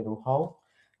middle, little hole,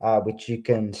 which you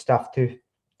can stuff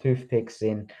toothpicks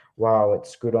in while it's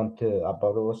screwed onto a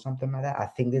bottle or something like that. I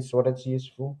think that's what it's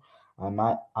used for. I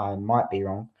might be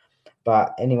wrong,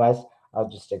 but anyways, I'll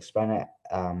just explain it.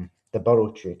 The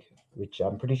bottle trick. which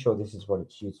I'm pretty sure this is what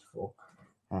it's used for.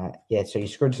 Yeah, so you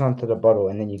screw this onto the bottle,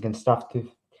 and then you can stuff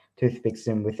toothpicks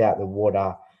in without the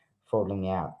water falling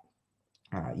out.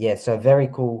 Yeah, so very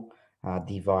cool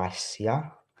device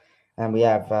here. And we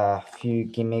have a few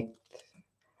gimmick.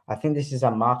 I think this is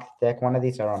a marked deck. One of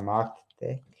these are a marked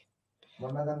deck.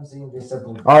 One of them's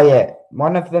invisible. Oh yeah,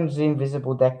 one of them's the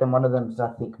invisible deck, and one of them's I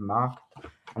think marked.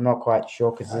 I'm not quite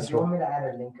sure because this Do you want one. me to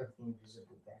add a link of the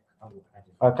invisible deck? I will add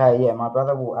it. Okay, yeah, my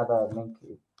brother will add a link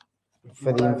If for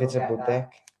you the wanna look at invisible that,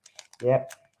 deck.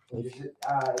 Yep.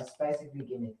 it's basically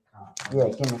gimmick cards. Yeah,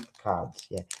 gimmick cards.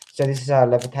 Yeah. So this is a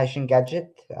levitation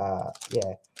gadget.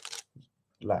 Yeah,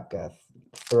 like a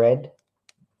thread,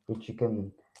 which you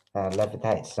can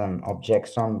levitate some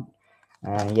objects on.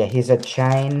 Yeah, here's a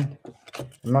chain.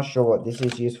 I'm not sure what this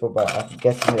is used for, but I'm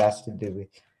guessing it has to do with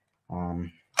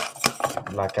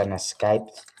like an escape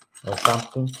or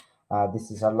something. This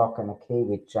is a lock and a key,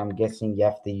 which I'm guessing you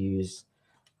have to use.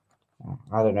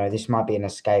 I don't know. This might be an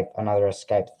escape, another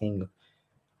escape thing.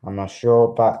 I'm not sure,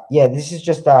 but yeah, this is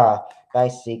just a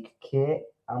basic kit.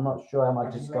 I'm not sure how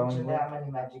much Have it's you going mentioned with. how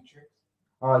many magic tricks?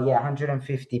 Oh yeah,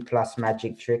 150 plus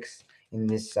magic tricks in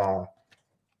this.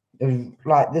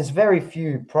 Like there's very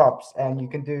few props, and you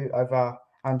can do over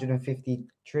 150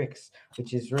 tricks,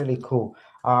 which is really cool.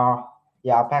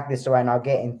 Yeah, I'll pack this away, and I'll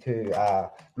get into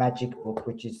magic book,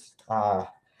 which is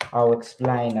I'll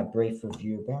explain a brief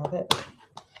review about it.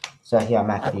 So here,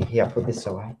 Matthew, here, put this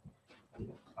away.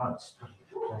 Oh, it's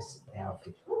place it down.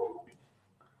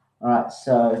 All right,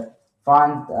 so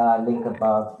find link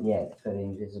above, yeah, for the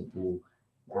invisible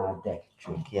deck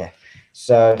trick, yeah.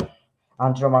 So,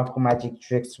 100 Michael Magic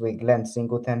Tricks with Glenn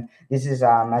Singleton. This is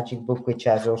a magic book which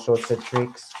has all sorts of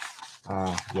tricks.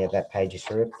 Yeah, that page is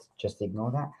ripped. Just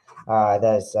ignore that.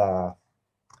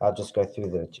 I'll just go through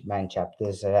the main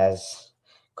chapters. It has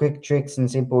quick tricks and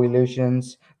simple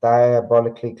illusions,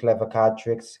 diabolically clever card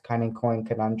tricks, cunning coin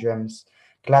conundrums,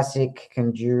 classic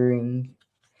conjuring,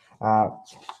 uh,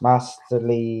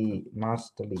 masterly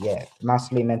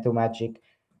mental magic,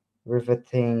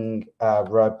 riveting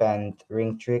rope and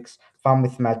ring tricks, fun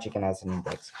with magic, and as an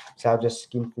index. So I'll just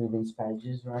skim through these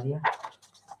pages right here.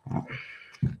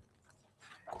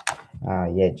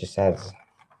 Yeah, it just has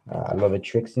a lot of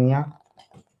tricks in here.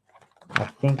 I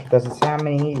think, does it say how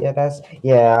many it has?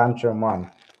 Yeah,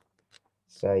 101.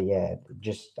 So yeah,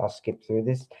 just I'll skip through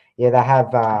this. Yeah, they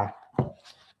have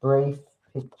brief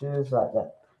pictures like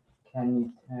that. Can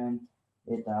you turn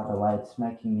it the other way? It's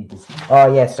making me dis.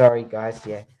 Oh yeah, sorry guys.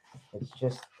 Yeah, it's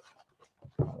just.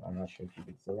 I'm not sure if you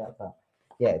can see that, but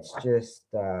yeah, it's just.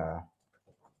 Yeah,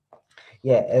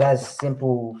 it has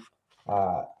simple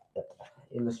uh,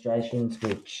 illustrations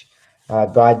which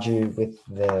guide you with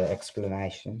the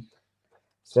explanation.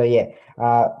 So yeah,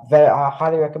 I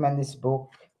highly recommend this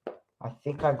book. I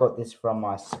think I got this from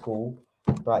my school,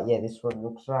 but yeah, this one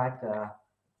looks like.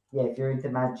 Yeah, if you're into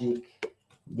magic,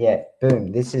 yeah,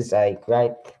 boom, this is a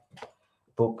great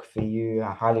book for you.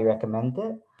 I highly recommend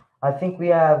it. I think we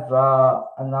have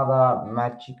another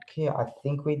magic here. I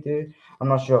think we do. I'm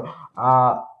not sure.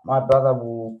 My brother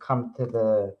will come to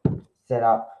the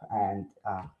setup and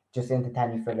just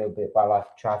entertain you for a little bit while I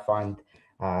try to find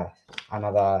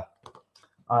another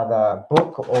either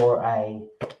book or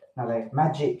another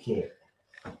magic kit.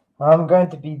 I'm going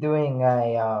to be doing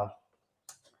a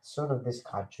sort of this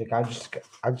card trick. I'm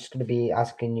just gonna be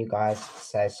asking you guys to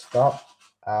say stop.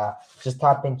 Just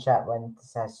type in chat when to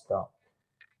say stop.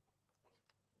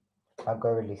 I'll go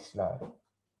really slow.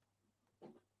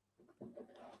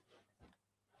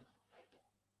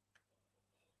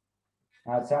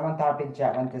 Someone type in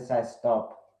chat when to say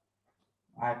stop.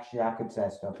 Actually, I could say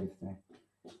stop if they.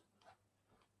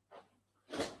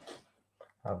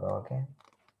 I'll go again.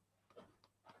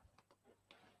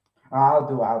 I'll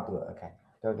do it. Okay.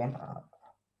 Go again.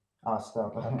 I'll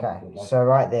stop. Okay. So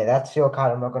right there, that's your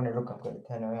card. I'm not going to look. I've got to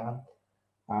turn around.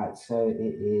 Alright, so it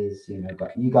is,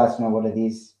 but you guys know what it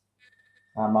is.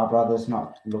 My brother's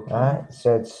not looking. Alright,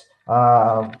 so it's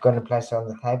I'm going to place it on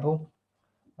the table.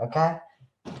 Okay.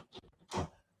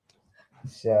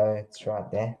 So it's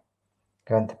right there.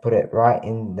 Going to put it right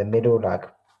in the middle, like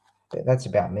that's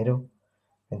about middle,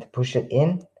 and to push it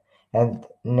in. And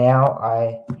now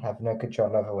I have no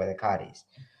control over where the card is.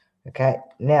 Okay.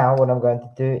 Now what I'm going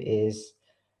to do is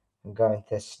I'm going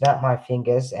to snap my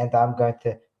fingers and I'm going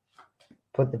to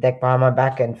put the deck behind my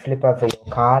back and flip over your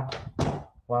card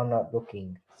while not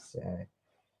looking. So,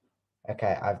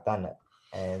 okay, I've done it.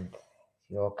 And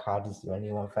your card is the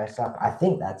only one face up. I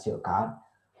think that's your card.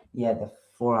 Yeah, the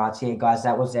four hearts here, guys.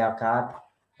 That was our card.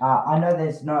 I know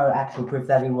there's no actual proof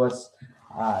that he wasn't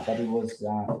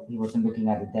looking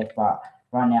at the deck, but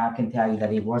right now I can tell you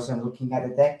that he wasn't looking at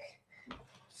the deck.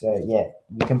 So yeah,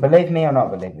 you can believe me or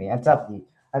not believe me. It's up to you.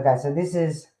 Okay, so this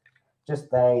is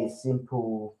just a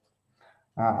simple.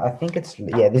 I think it's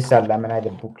this is a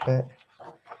laminated booklet.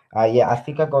 Yeah, I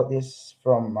think I got this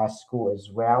from my school as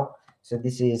well. So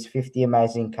this is 50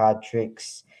 amazing card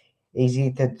tricks,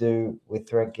 easy to do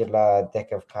with regular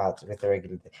deck of cards. With a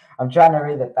regular deck. I'm trying to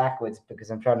read it backwards because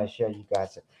I'm trying to show you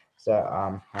guys it. So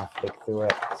I'll flick through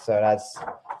it. So that's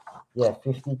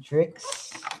 50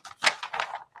 tricks.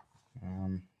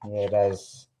 Yeah,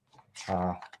 there's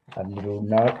a little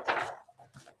note.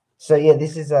 So yeah,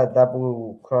 this is a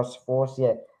double cross force.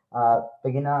 Yeah,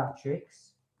 beginner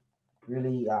tricks.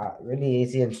 Really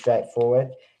easy and straightforward.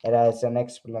 It has an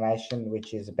explanation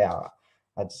which is about,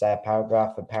 I'd say, a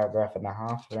paragraph and a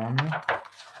half around there.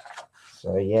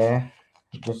 So yeah,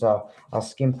 just I'll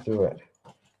skim through it.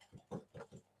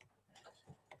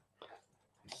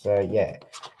 So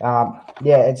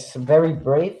it's very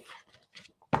brief.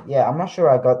 Yeah, I'm not sure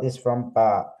I got this from,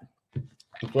 but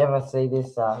if you ever see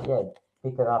this,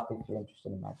 pick it up if you're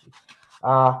interested in magic.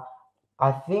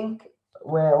 I think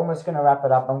we're almost gonna wrap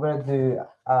it up. I'm gonna do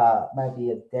maybe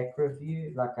a deck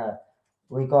review.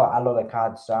 We got a lot of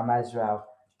cards, so I may as well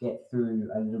get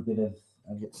through a little bit of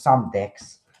some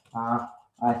decks. I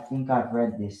think I've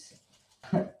read this.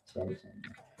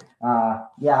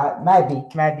 Yeah, maybe you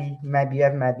have,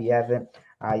 maybe you haven't.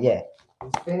 Yeah.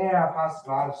 It's been in our past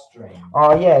live stream.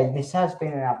 Oh yeah, this has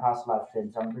been in our past live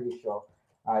streams. I'm pretty sure.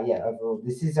 Overall,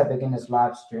 this is a beginner's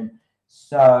live stream.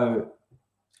 So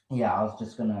yeah, I was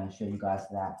just gonna show you guys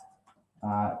that.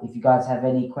 If you guys have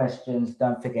any questions,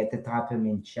 don't forget to type them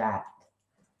in chat.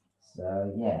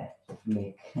 So yeah,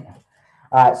 flick.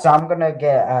 Alright, so I'm gonna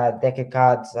get a deck of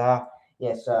cards. So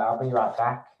I'll be right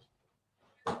back.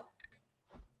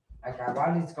 Okay,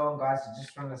 while he's gone, guys, I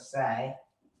just want to say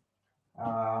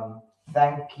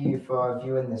thank you for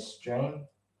viewing the stream.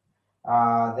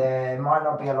 There might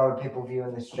not be a lot of people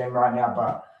viewing the stream right now,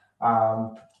 but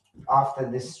after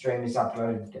this stream is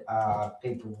uploaded,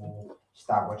 people will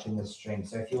start watching the stream.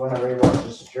 So if you want to rewatch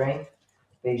the stream,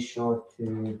 be sure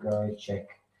to go check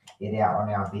it out on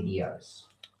our videos.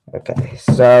 Okay,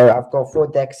 so I've got 4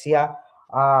 decks here.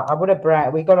 I would have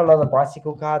we got a lot of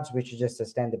bicycle cards, which are just the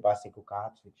standard bicycle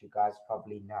cards, which you guys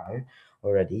probably know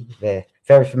already. They're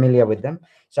very familiar with them.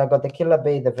 So I've got the Killer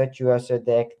Bee, the Virtuoso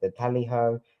deck, the Tally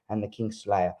Ho, and the King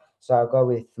Slayer. So I'll go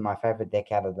with my favorite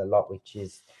deck out of the lot, which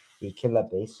is the Killer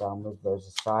Bee. So I'll move those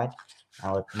aside.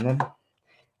 I'll open them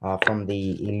from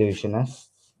the Illusionists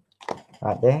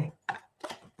right there.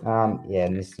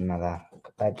 And this is another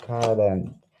bad card.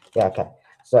 And yeah, okay.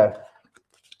 So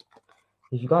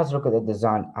if you guys look at the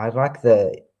design, I like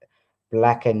the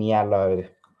black and yellow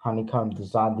honeycomb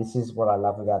design. This is what I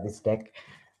love about this deck.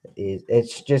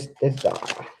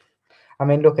 I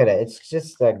mean, look at it. It's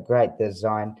just a great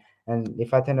design. And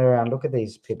if I turn it around, look at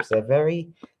these pips.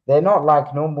 They're not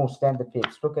like normal standard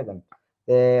pips. Look at them.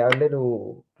 They're a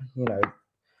little,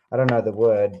 I don't know the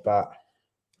word, but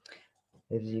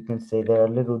as you can see, they're a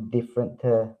little different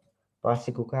to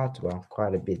bicycle cards. Well,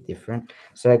 quite a bit different.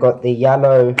 So I got the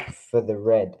yellow for the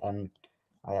red and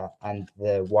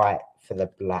the white for the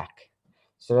black.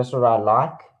 So that's what I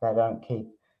like.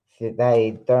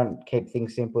 They don't keep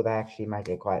things simple. They actually make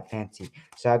it quite fancy.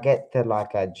 So I get to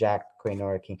like a jack, queen,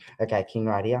 or a king. Okay, king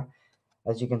right here.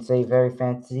 As you can see, very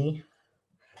fancy.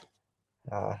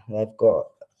 They've got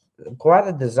quite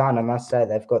a design, I must say.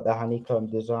 They've got the honeycomb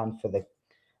design for the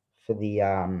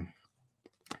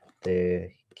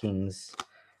king's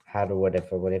hat or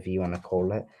whatever you want to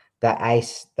call it. The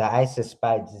ace of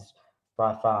spades is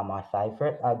by far my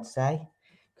favorite, I'd say,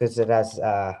 because it has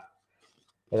a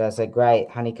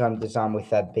great honeycomb design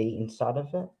with a bee inside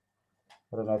of it.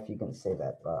 I don't know if you can see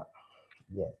that, but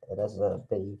yeah, it has a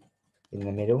bee in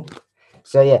the middle.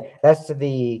 So yeah, that's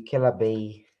the Killer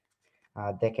Bee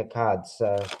deck of cards.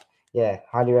 So yeah,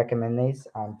 highly recommend these.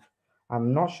 I'm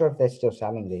not sure if they're still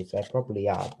selling these. They probably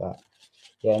are, but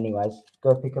yeah, anyways,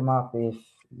 go pick them up if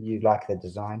you like the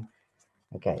design.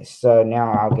 Okay, so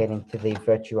now I'll get into the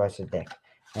Virtuoso deck,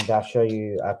 and I'll show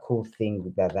you a cool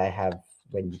thing that they have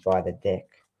when you buy the deck.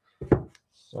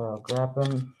 So I'll grab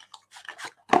them,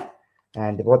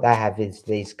 and what they have is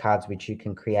these cards which you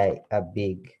can create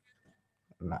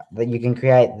you can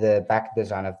create the back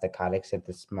design of the card, except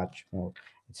it's much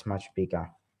bigger.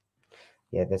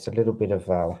 Yeah, there's a little bit of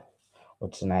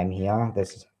what's the name here?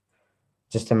 There's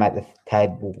just to make the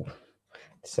table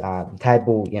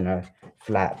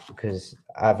flat, because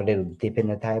I have a little dip in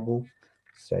the table.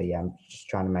 So yeah, I'm just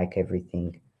trying to make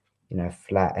everything,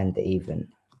 flat and even.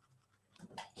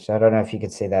 So I don't know if you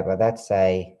could see that, but that's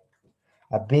a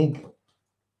big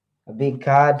a big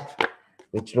card,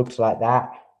 which looks like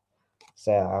that.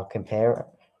 So I'll compare it.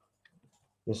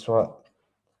 This one,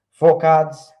 4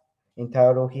 cards in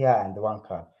total here and the 1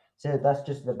 card. So that's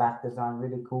just the back design,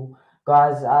 really cool.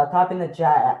 Guys, type in the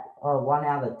chat 1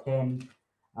 out of 10,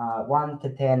 1 to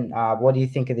 10. What do you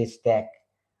think of this deck?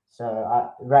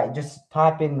 So right, just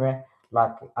type in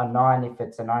like a 9 if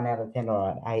it's a 9 out of 10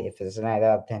 or an 8 if it's an 8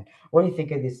 out of 10. What do you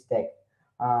think of this deck?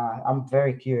 I'm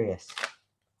very curious.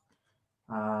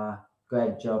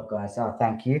 Great job, guys. Oh,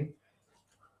 thank you.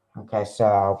 Okay, so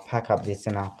I'll pack up this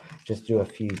and I'll just do a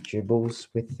few dribbles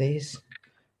with these.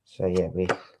 So yeah,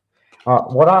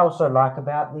 what I also like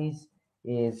about these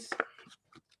is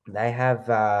they have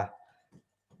I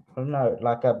don't know,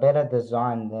 like a better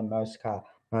design than most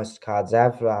cards. They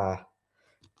have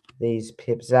these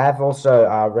pips. They have also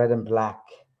red and black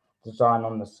design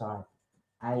on the side.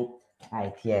 Eight,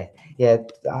 eight, yeah, yeah.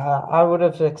 I would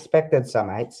have expected some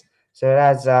eights. So it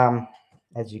has,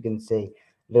 as you can see,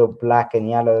 little black and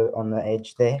yellow on the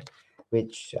edge there,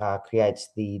 which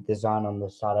creates the design on the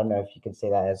side. I don't know if you can see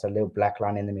that. There's a little black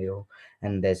line in the middle,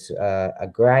 and there's a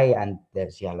grey and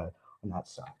there's yellow on that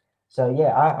side. So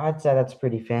yeah, I'd say that's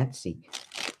pretty fancy.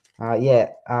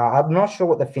 I'm not sure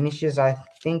what the finish is. I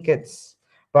think it's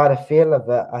by the feel of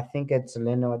it. I think it's a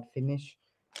Linoid finish,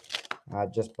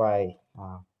 just by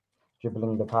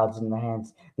dribbling the cards in the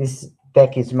hands. This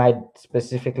deck is made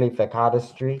specifically for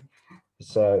cardistry.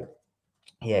 So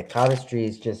yeah, cardistry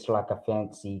is just like a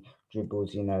fancy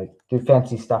dribbles, do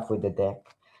fancy stuff with the deck.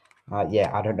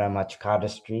 Yeah, I don't know much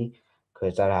cardistry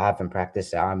because I haven't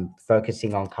practiced it. I'm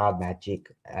focusing on card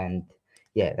magic, and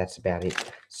yeah, that's about it.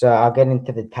 So I'll get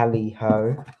into the tally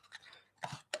ho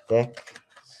deck.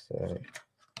 So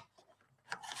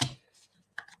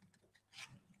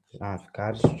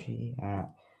cardistry.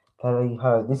 Tally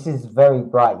ho. This is very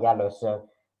bright yellow. So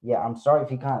yeah, I'm sorry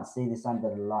if you can't see this under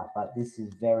the light, but this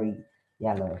is very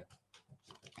yellow.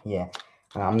 Yeah.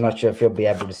 I'm not sure if you'll be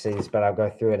able to see this, but I'll go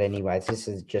through it anyways. This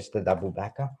is just a double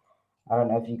backer. I don't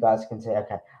know if you guys can see.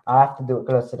 Okay, I have to do it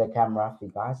close to the camera for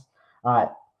you guys. All right.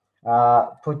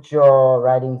 Put your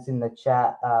ratings in the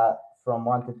chat from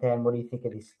 1 to 10. What do you think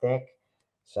of this deck?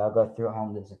 So I'll go through it.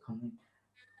 Home. There's a comment.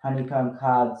 Honeycomb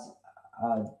cards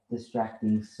are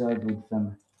distracting. So good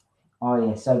for. Oh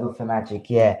yeah, so good for Magic.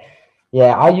 Yeah,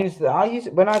 yeah. I use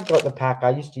when I got the pack. I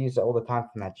used to use it all the time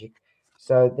for Magic.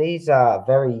 So these are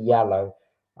very yellow.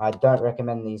 I don't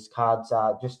recommend these cards.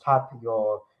 Just type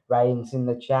your ratings in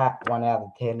the chat. 1 out of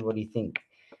 10. What do you think?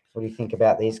 What do you think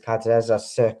about these cards? It has a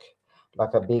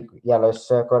like a big yellow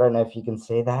circle. I don't know if you can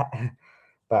see that,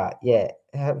 but yeah,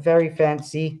 very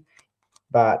fancy.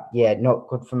 But yeah, not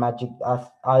good for Magic.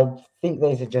 I think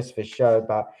these are just for show.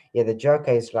 But yeah, the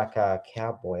Joker is like a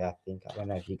cowboy. I think I don't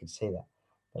know if you can see that.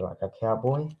 They're like a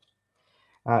cowboy.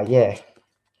 Yeah.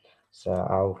 So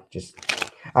I'll just.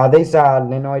 These are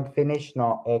linoid finish,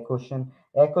 not air cushion.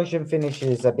 Air cushion finish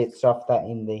is a bit softer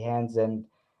in the hands, and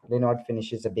linoid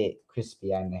finish is a bit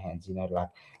crispier in the hands. Like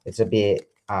it's a bit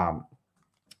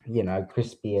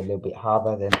crispy, a little bit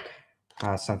harder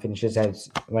than some finishes. As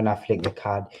when I flick the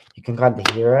card, you can kind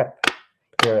of hear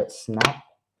it snap.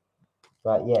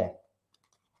 But yeah,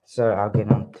 so I'll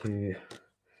get on to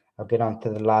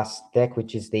the last deck,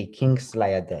 which is the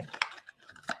Kingslayer deck.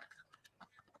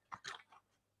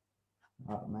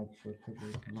 Make sure to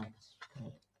do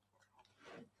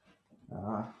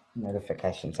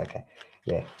notifications. Okay,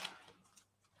 yeah.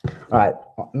 All right,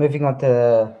 moving on to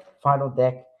the final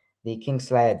deck, the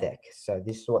Kingslayer deck. So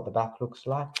this is what the back looks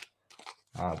like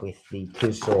with the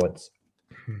 2 swords.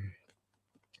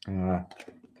 All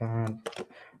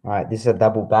right, this is a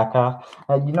double backer.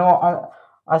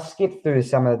 I skipped through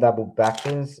some of the double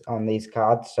backers on these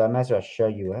cards, so I may as well show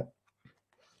you it.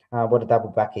 What a double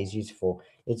backer is used for.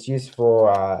 It's used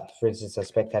for instance, a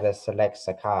spectator selects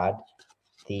a card,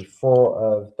 the 4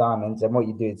 of diamonds, and what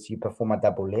you do is you perform a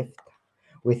double lift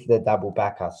with the double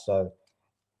backer. So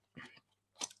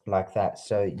like that.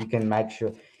 So you can make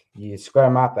sure you square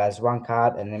them up as 1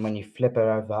 card, and then when you flip it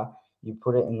over, you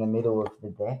put it in the middle of the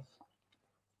deck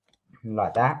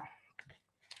like that.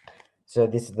 So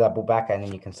this is double backer, and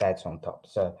then you can say it's on top.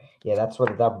 So yeah, that's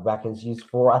what a double backer is used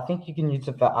for. I think you can use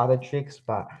it for other tricks,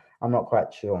 but I'm not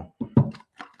quite sure.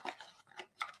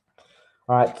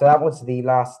 All right, so that was the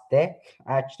last deck.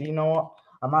 Actually, you know what?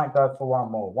 I might go for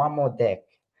one more deck.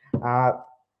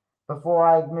 Before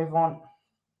I move on,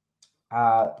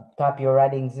 type your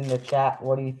ratings in the chat.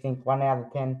 What do you think? 1 out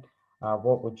of 10.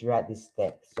 What would you rate this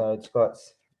deck? So it's got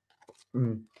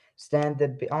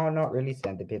standard. Oh, not really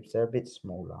standard pips. They're a bit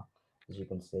smaller, as you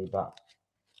can see. But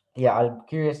yeah, I'm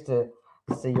curious to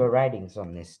see your ratings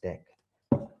on this deck.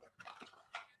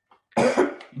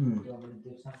 You want me to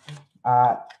do something?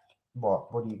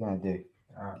 What? What are you gonna do?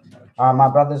 No, My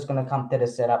brother's gonna come to the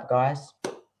setup, guys.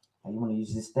 You wanna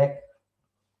use this deck?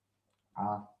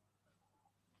 You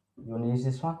wanna use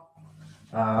this one?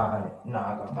 no, I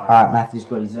got mine. Alright, Matthew's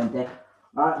got his own deck.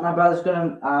 Alright, my brother's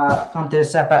gonna come to the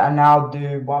setup and I'll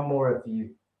do one more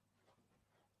review.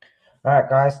 Alright,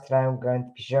 guys, today I'm going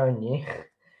to be showing you.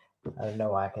 I don't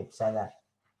know why I keep saying that.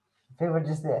 People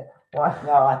just there. Why?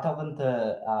 No, I told them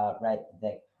to rate the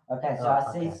deck. Okay, so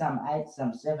I see some 8,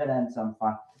 some 7, and some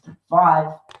 5.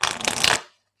 5,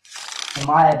 in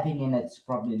my opinion, it's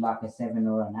probably like a 7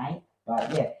 or an 8.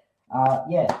 But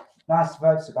yeah, nice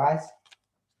votes, guys.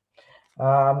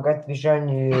 I'm going to be showing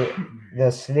you the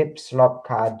slip slop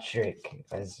card trick,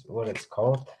 is what it's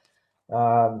called.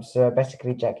 So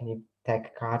basically, Jack, can you take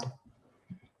a card?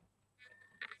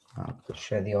 To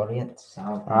show the audience.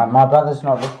 My brother's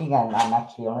not looking, and I'm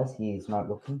actually honest, he is not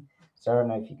looking. So I don't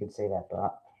know if you can see that,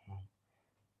 but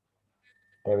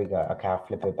there we go. Okay, I'll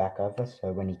flip it back over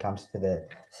so when he comes to the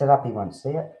setup, he won't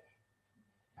see it.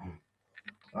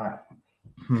 Alright.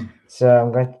 So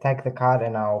I'm going to take the card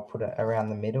and I'll put it around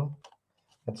the middle.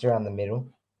 It's around the middle.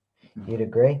 You'd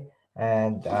agree?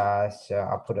 And so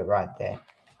I'll put it right there.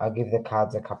 I'll give the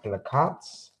cards a couple of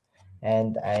cuts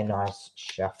and a nice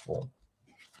shuffle.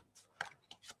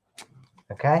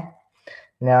 Okay?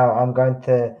 Now I'm going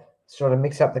to sort of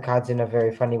mix up the cards in a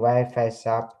very funny way. Face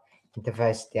up into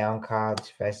face down cards,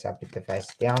 face up into face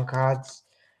down cards.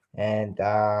 And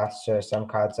so some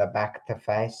cards are back to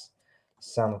face,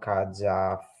 some cards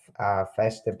are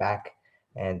face to back,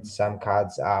 and some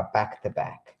cards are back to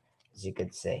back, as you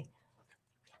can see.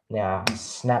 Now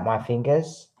snap my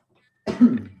fingers,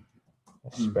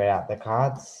 spread out the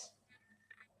cards.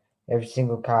 Every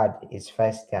single card is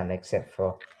face down except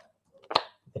for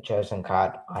the chosen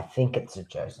card. I think it's a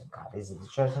chosen card. Is it the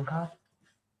chosen card?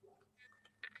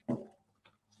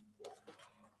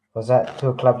 Was that 2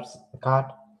 of clubs card?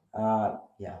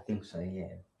 Yeah, I think so. Yeah,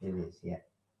 it is. Yeah.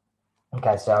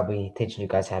 Okay, so I'll be teaching you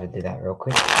guys how to do that real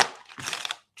quick.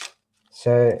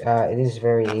 So it is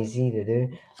very easy to do.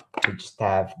 You just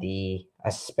have I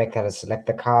suspect how to select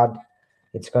the card.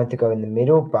 It's going to go in the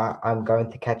middle, but I'm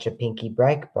going to catch a pinky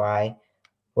break by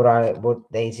what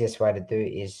the easiest way to do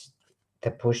is to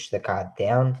push the card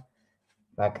down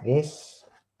like this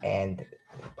and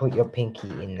put your pinky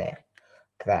in there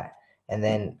like that, and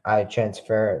then I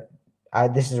transfer.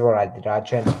 This is what I did. I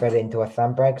transferred it into a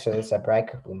thumb break, so there's a break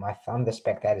with my thumb. The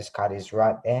spectator's card is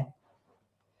right there,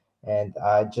 and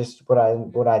I just what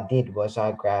I did was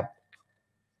I grabbed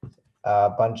a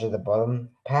bunch of the bottom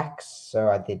packs. So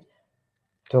I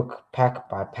took pack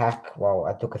by pack. Well,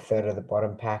 I took a third of the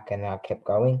bottom pack, and I kept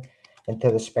going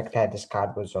until the spectator's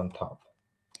card was on top.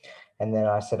 And then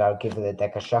I said I'll give the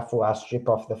deck a shuffle. I'll strip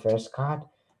off the first card,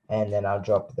 and then I'll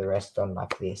drop the rest on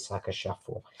like this, like a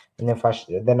shuffle. And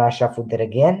then I shuffled it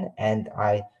again, and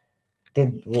I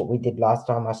did what we did last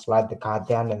time. I slide the card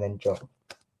down and then drop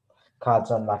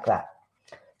cards on like that.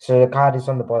 So the card is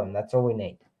on the bottom. That's all we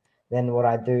need. Then what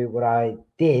I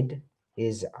did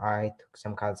is I took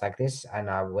some cards like this, and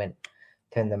I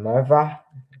turn them over,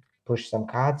 push some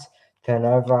cards, turn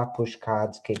over, push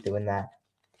cards, keep doing that.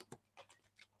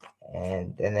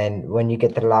 And then when you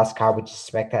get to the last card, which is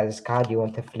spectator's card, you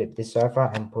want to flip this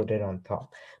over and put it on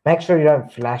top. Make sure you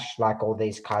don't flash like all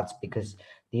these cards, because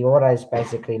the order is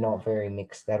basically not very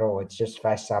mixed at all. It's just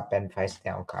face up and face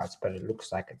down cards, but it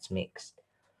looks like it's mixed.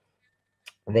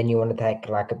 And then you want to take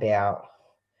like about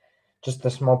just a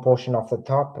small portion off the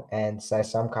top and say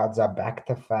some cards are back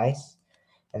to face.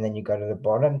 And then you go to the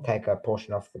bottom, take a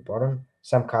portion off the bottom.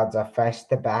 Some cards are face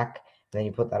to back, and then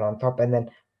you put that on top. And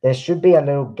then there should be a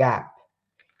little gap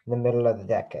in the middle of the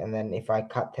deck. And then if I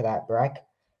cut to that break,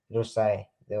 it'll say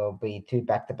there will be 2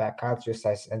 back-to-back cards. It'll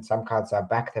say, and some cards are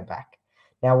back-to-back.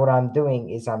 Now what I'm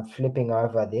doing is I'm flipping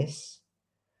over this.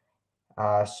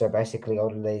 So basically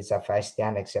all of these are face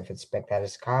down except for the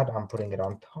spectator's card. I'm putting it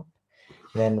on top.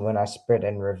 And then when I spread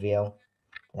and reveal,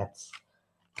 that's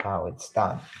how it's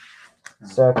done.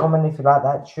 So comment if you like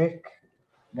that trick.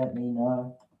 Let me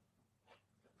know.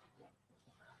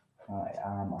 Alright,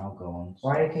 I'll go on.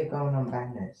 Why do you keep going on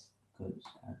badness? Because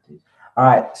I did.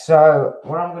 Alright, so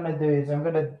what I'm gonna do is I'm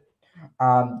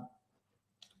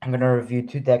gonna review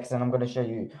 2 decks, and I'm gonna show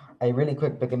you a really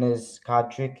quick beginner's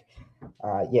card trick.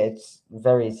 Yeah, it's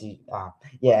very easy.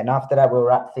 Yeah, and after that we'll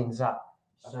wrap things up.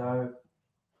 So,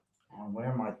 where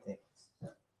are my decks?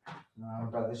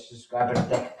 But let's just grab a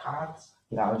deck of cards.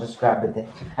 Yeah, I'll just grab a deck.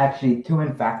 Actually, 2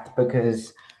 in fact,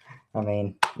 because I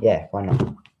mean, yeah, why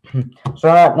not? So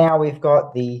right now we've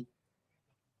got the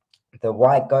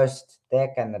white ghost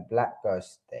deck and the black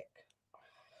ghost deck.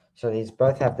 So these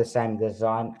both have the same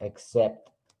design, except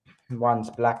one's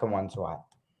black and one's white.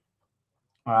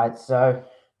 All right, so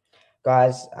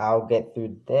guys, I'll get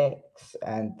through decks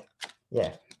and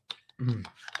yeah.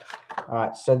 All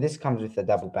right, so this comes with a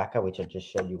double backer, which I just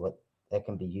showed you what they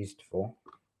can be used for.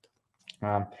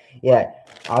 Um, yeah,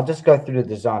 I'll just go through the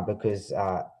design because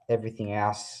everything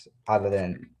else other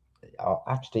than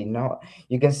actually no,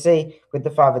 you can see with the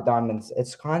five of diamonds,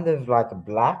 it's kind of like a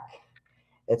black.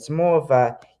 It's more of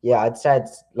a, yeah, I'd say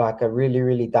it's like a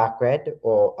really dark red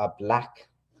or a black,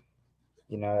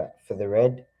 for the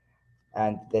red.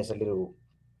 And there's a little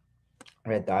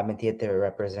red diamond here to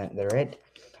represent the red.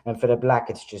 And for the black,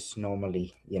 it's just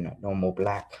normally, normal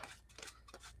black.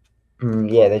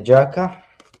 Yeah, the Joker,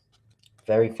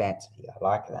 very fancy. I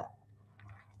like that.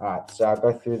 All right, so I'll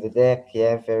go through the deck.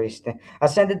 Yeah, I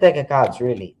sent a deck of cards,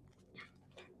 really.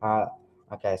 Uh,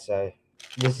 okay, so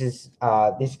this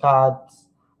card's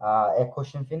air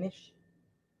cushion finish.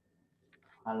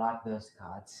 I like those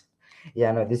cards.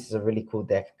 Yeah, no, this is a really cool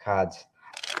deck of cards.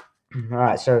 All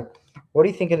right, so what do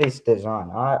you think of this design?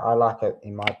 I like it,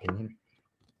 in my opinion.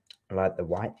 I like the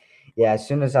white. Yeah, as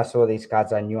soon as I saw these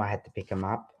cards, I knew I had to pick them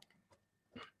up.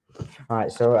 All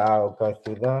right, so I'll go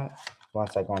through that.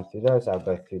 Once I've gone through those, I'll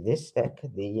go through this deck,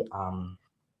 the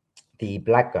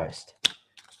Black Ghost,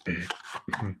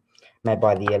 made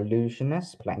by the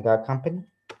Illusionist Blank Guard Company.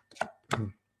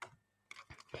 All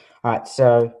right,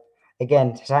 so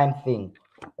again, same thing,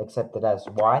 except it has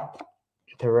white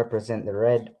to represent the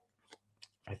red,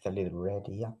 with a little red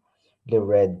here, little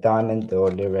red diamond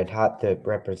or little red heart to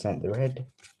represent the red.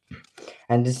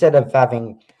 And instead of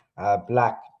having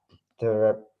black,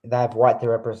 they have white to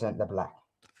represent the black.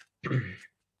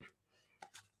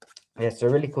 Yeah, so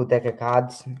really cool deck of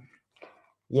cards.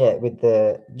 Yeah, with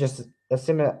the just a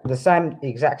similar,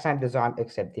 exact same design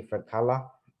except different color.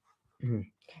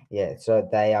 Yeah, so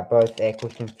they are both air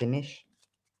cushion finish.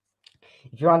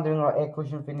 If you're wondering what air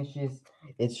cushion finish is,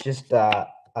 it's just a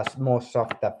more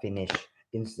softer finish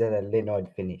instead of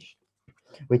linoid finish,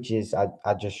 which is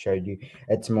I just showed you.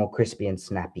 It's more crispy and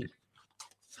snappy.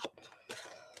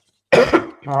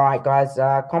 All right, guys.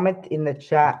 Comment in the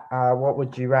chat. What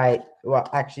would you rate? Well,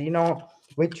 actually,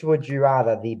 which would you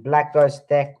rather, the Black Ghost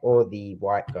deck or the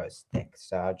White Ghost deck?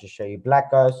 So I'll just show you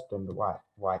Black Ghost and the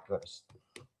White Ghost.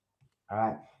 All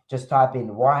right, just type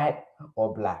in white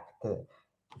or black to,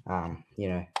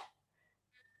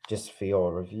 just for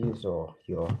your reviews or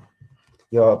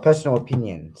your personal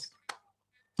opinions.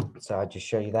 So I'll just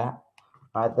show you that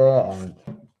right there, and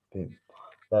boom,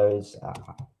 those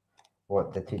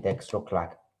what the two decks look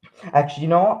like. Actually, you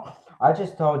know what? I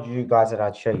just told you guys that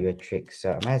I'd show you a trick,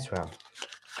 so I may as well.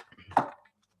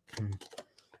 All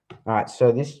right,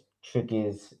 so this trick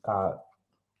is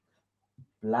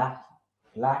black,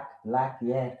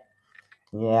 yeah.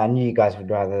 Yeah, I knew you guys would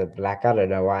rather black. I don't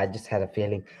know why. I just had a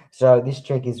feeling. So this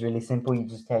trick is really simple. You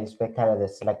just tell your spectator to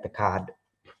select the card,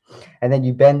 and then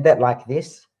you bend it like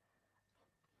this.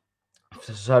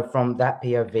 So from that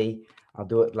POV, I'll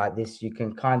do it like this. You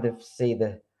can kind of see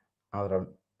hold on.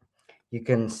 You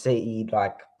can see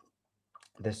like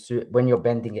the suit when you're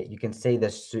bending it. You can see the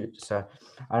suit. So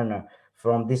I don't know.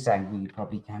 From this angle, you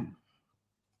probably can.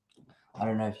 I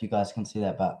don't know if you guys can see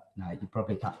that, but no, you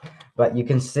probably can't. But you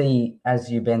can see as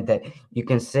you bend it, you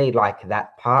can see like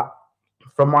that part.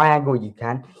 From my angle, you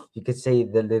can see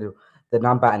the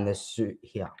number and the suit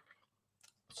here.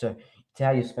 So you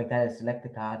tell your spectator select the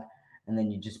card, and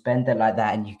then you just bend it like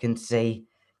that, and you can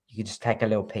just take a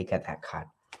little peek at that card,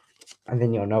 and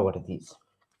then you'll know what it is.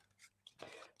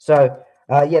 So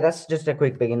yeah, that's just a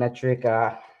quick beginner trick.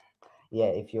 Yeah,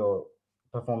 if you're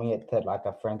performing it to like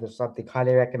a friend or something,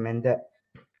 highly recommend it.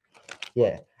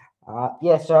 Yeah.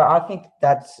 Yeah, so I think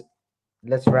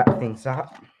let's wrap things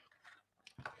up.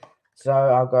 So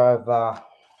I'll go over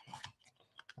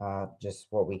just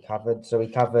what we covered. So we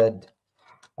covered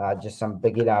just some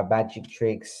beginner magic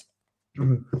tricks,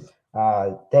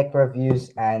 deck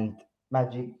reviews, and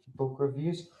magic book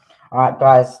reviews. All right,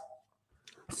 guys.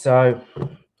 So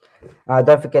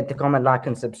don't forget to comment, like,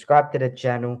 and subscribe to the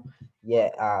channel.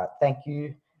 Yeah, thank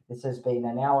you. This has been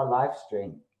an hour live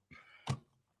stream.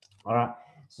 All right,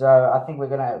 so I think we're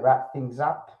gonna wrap things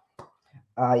up.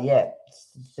 Yeah,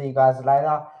 see you guys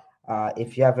later.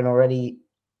 If you haven't already,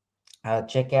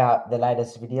 check out the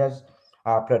latest videos.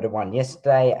 I uploaded one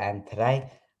yesterday and today,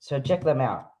 so check them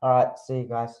out. All right, see you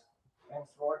guys.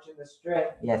 Thanks for watching the stream.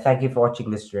 Yeah, thank you for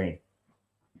watching the stream.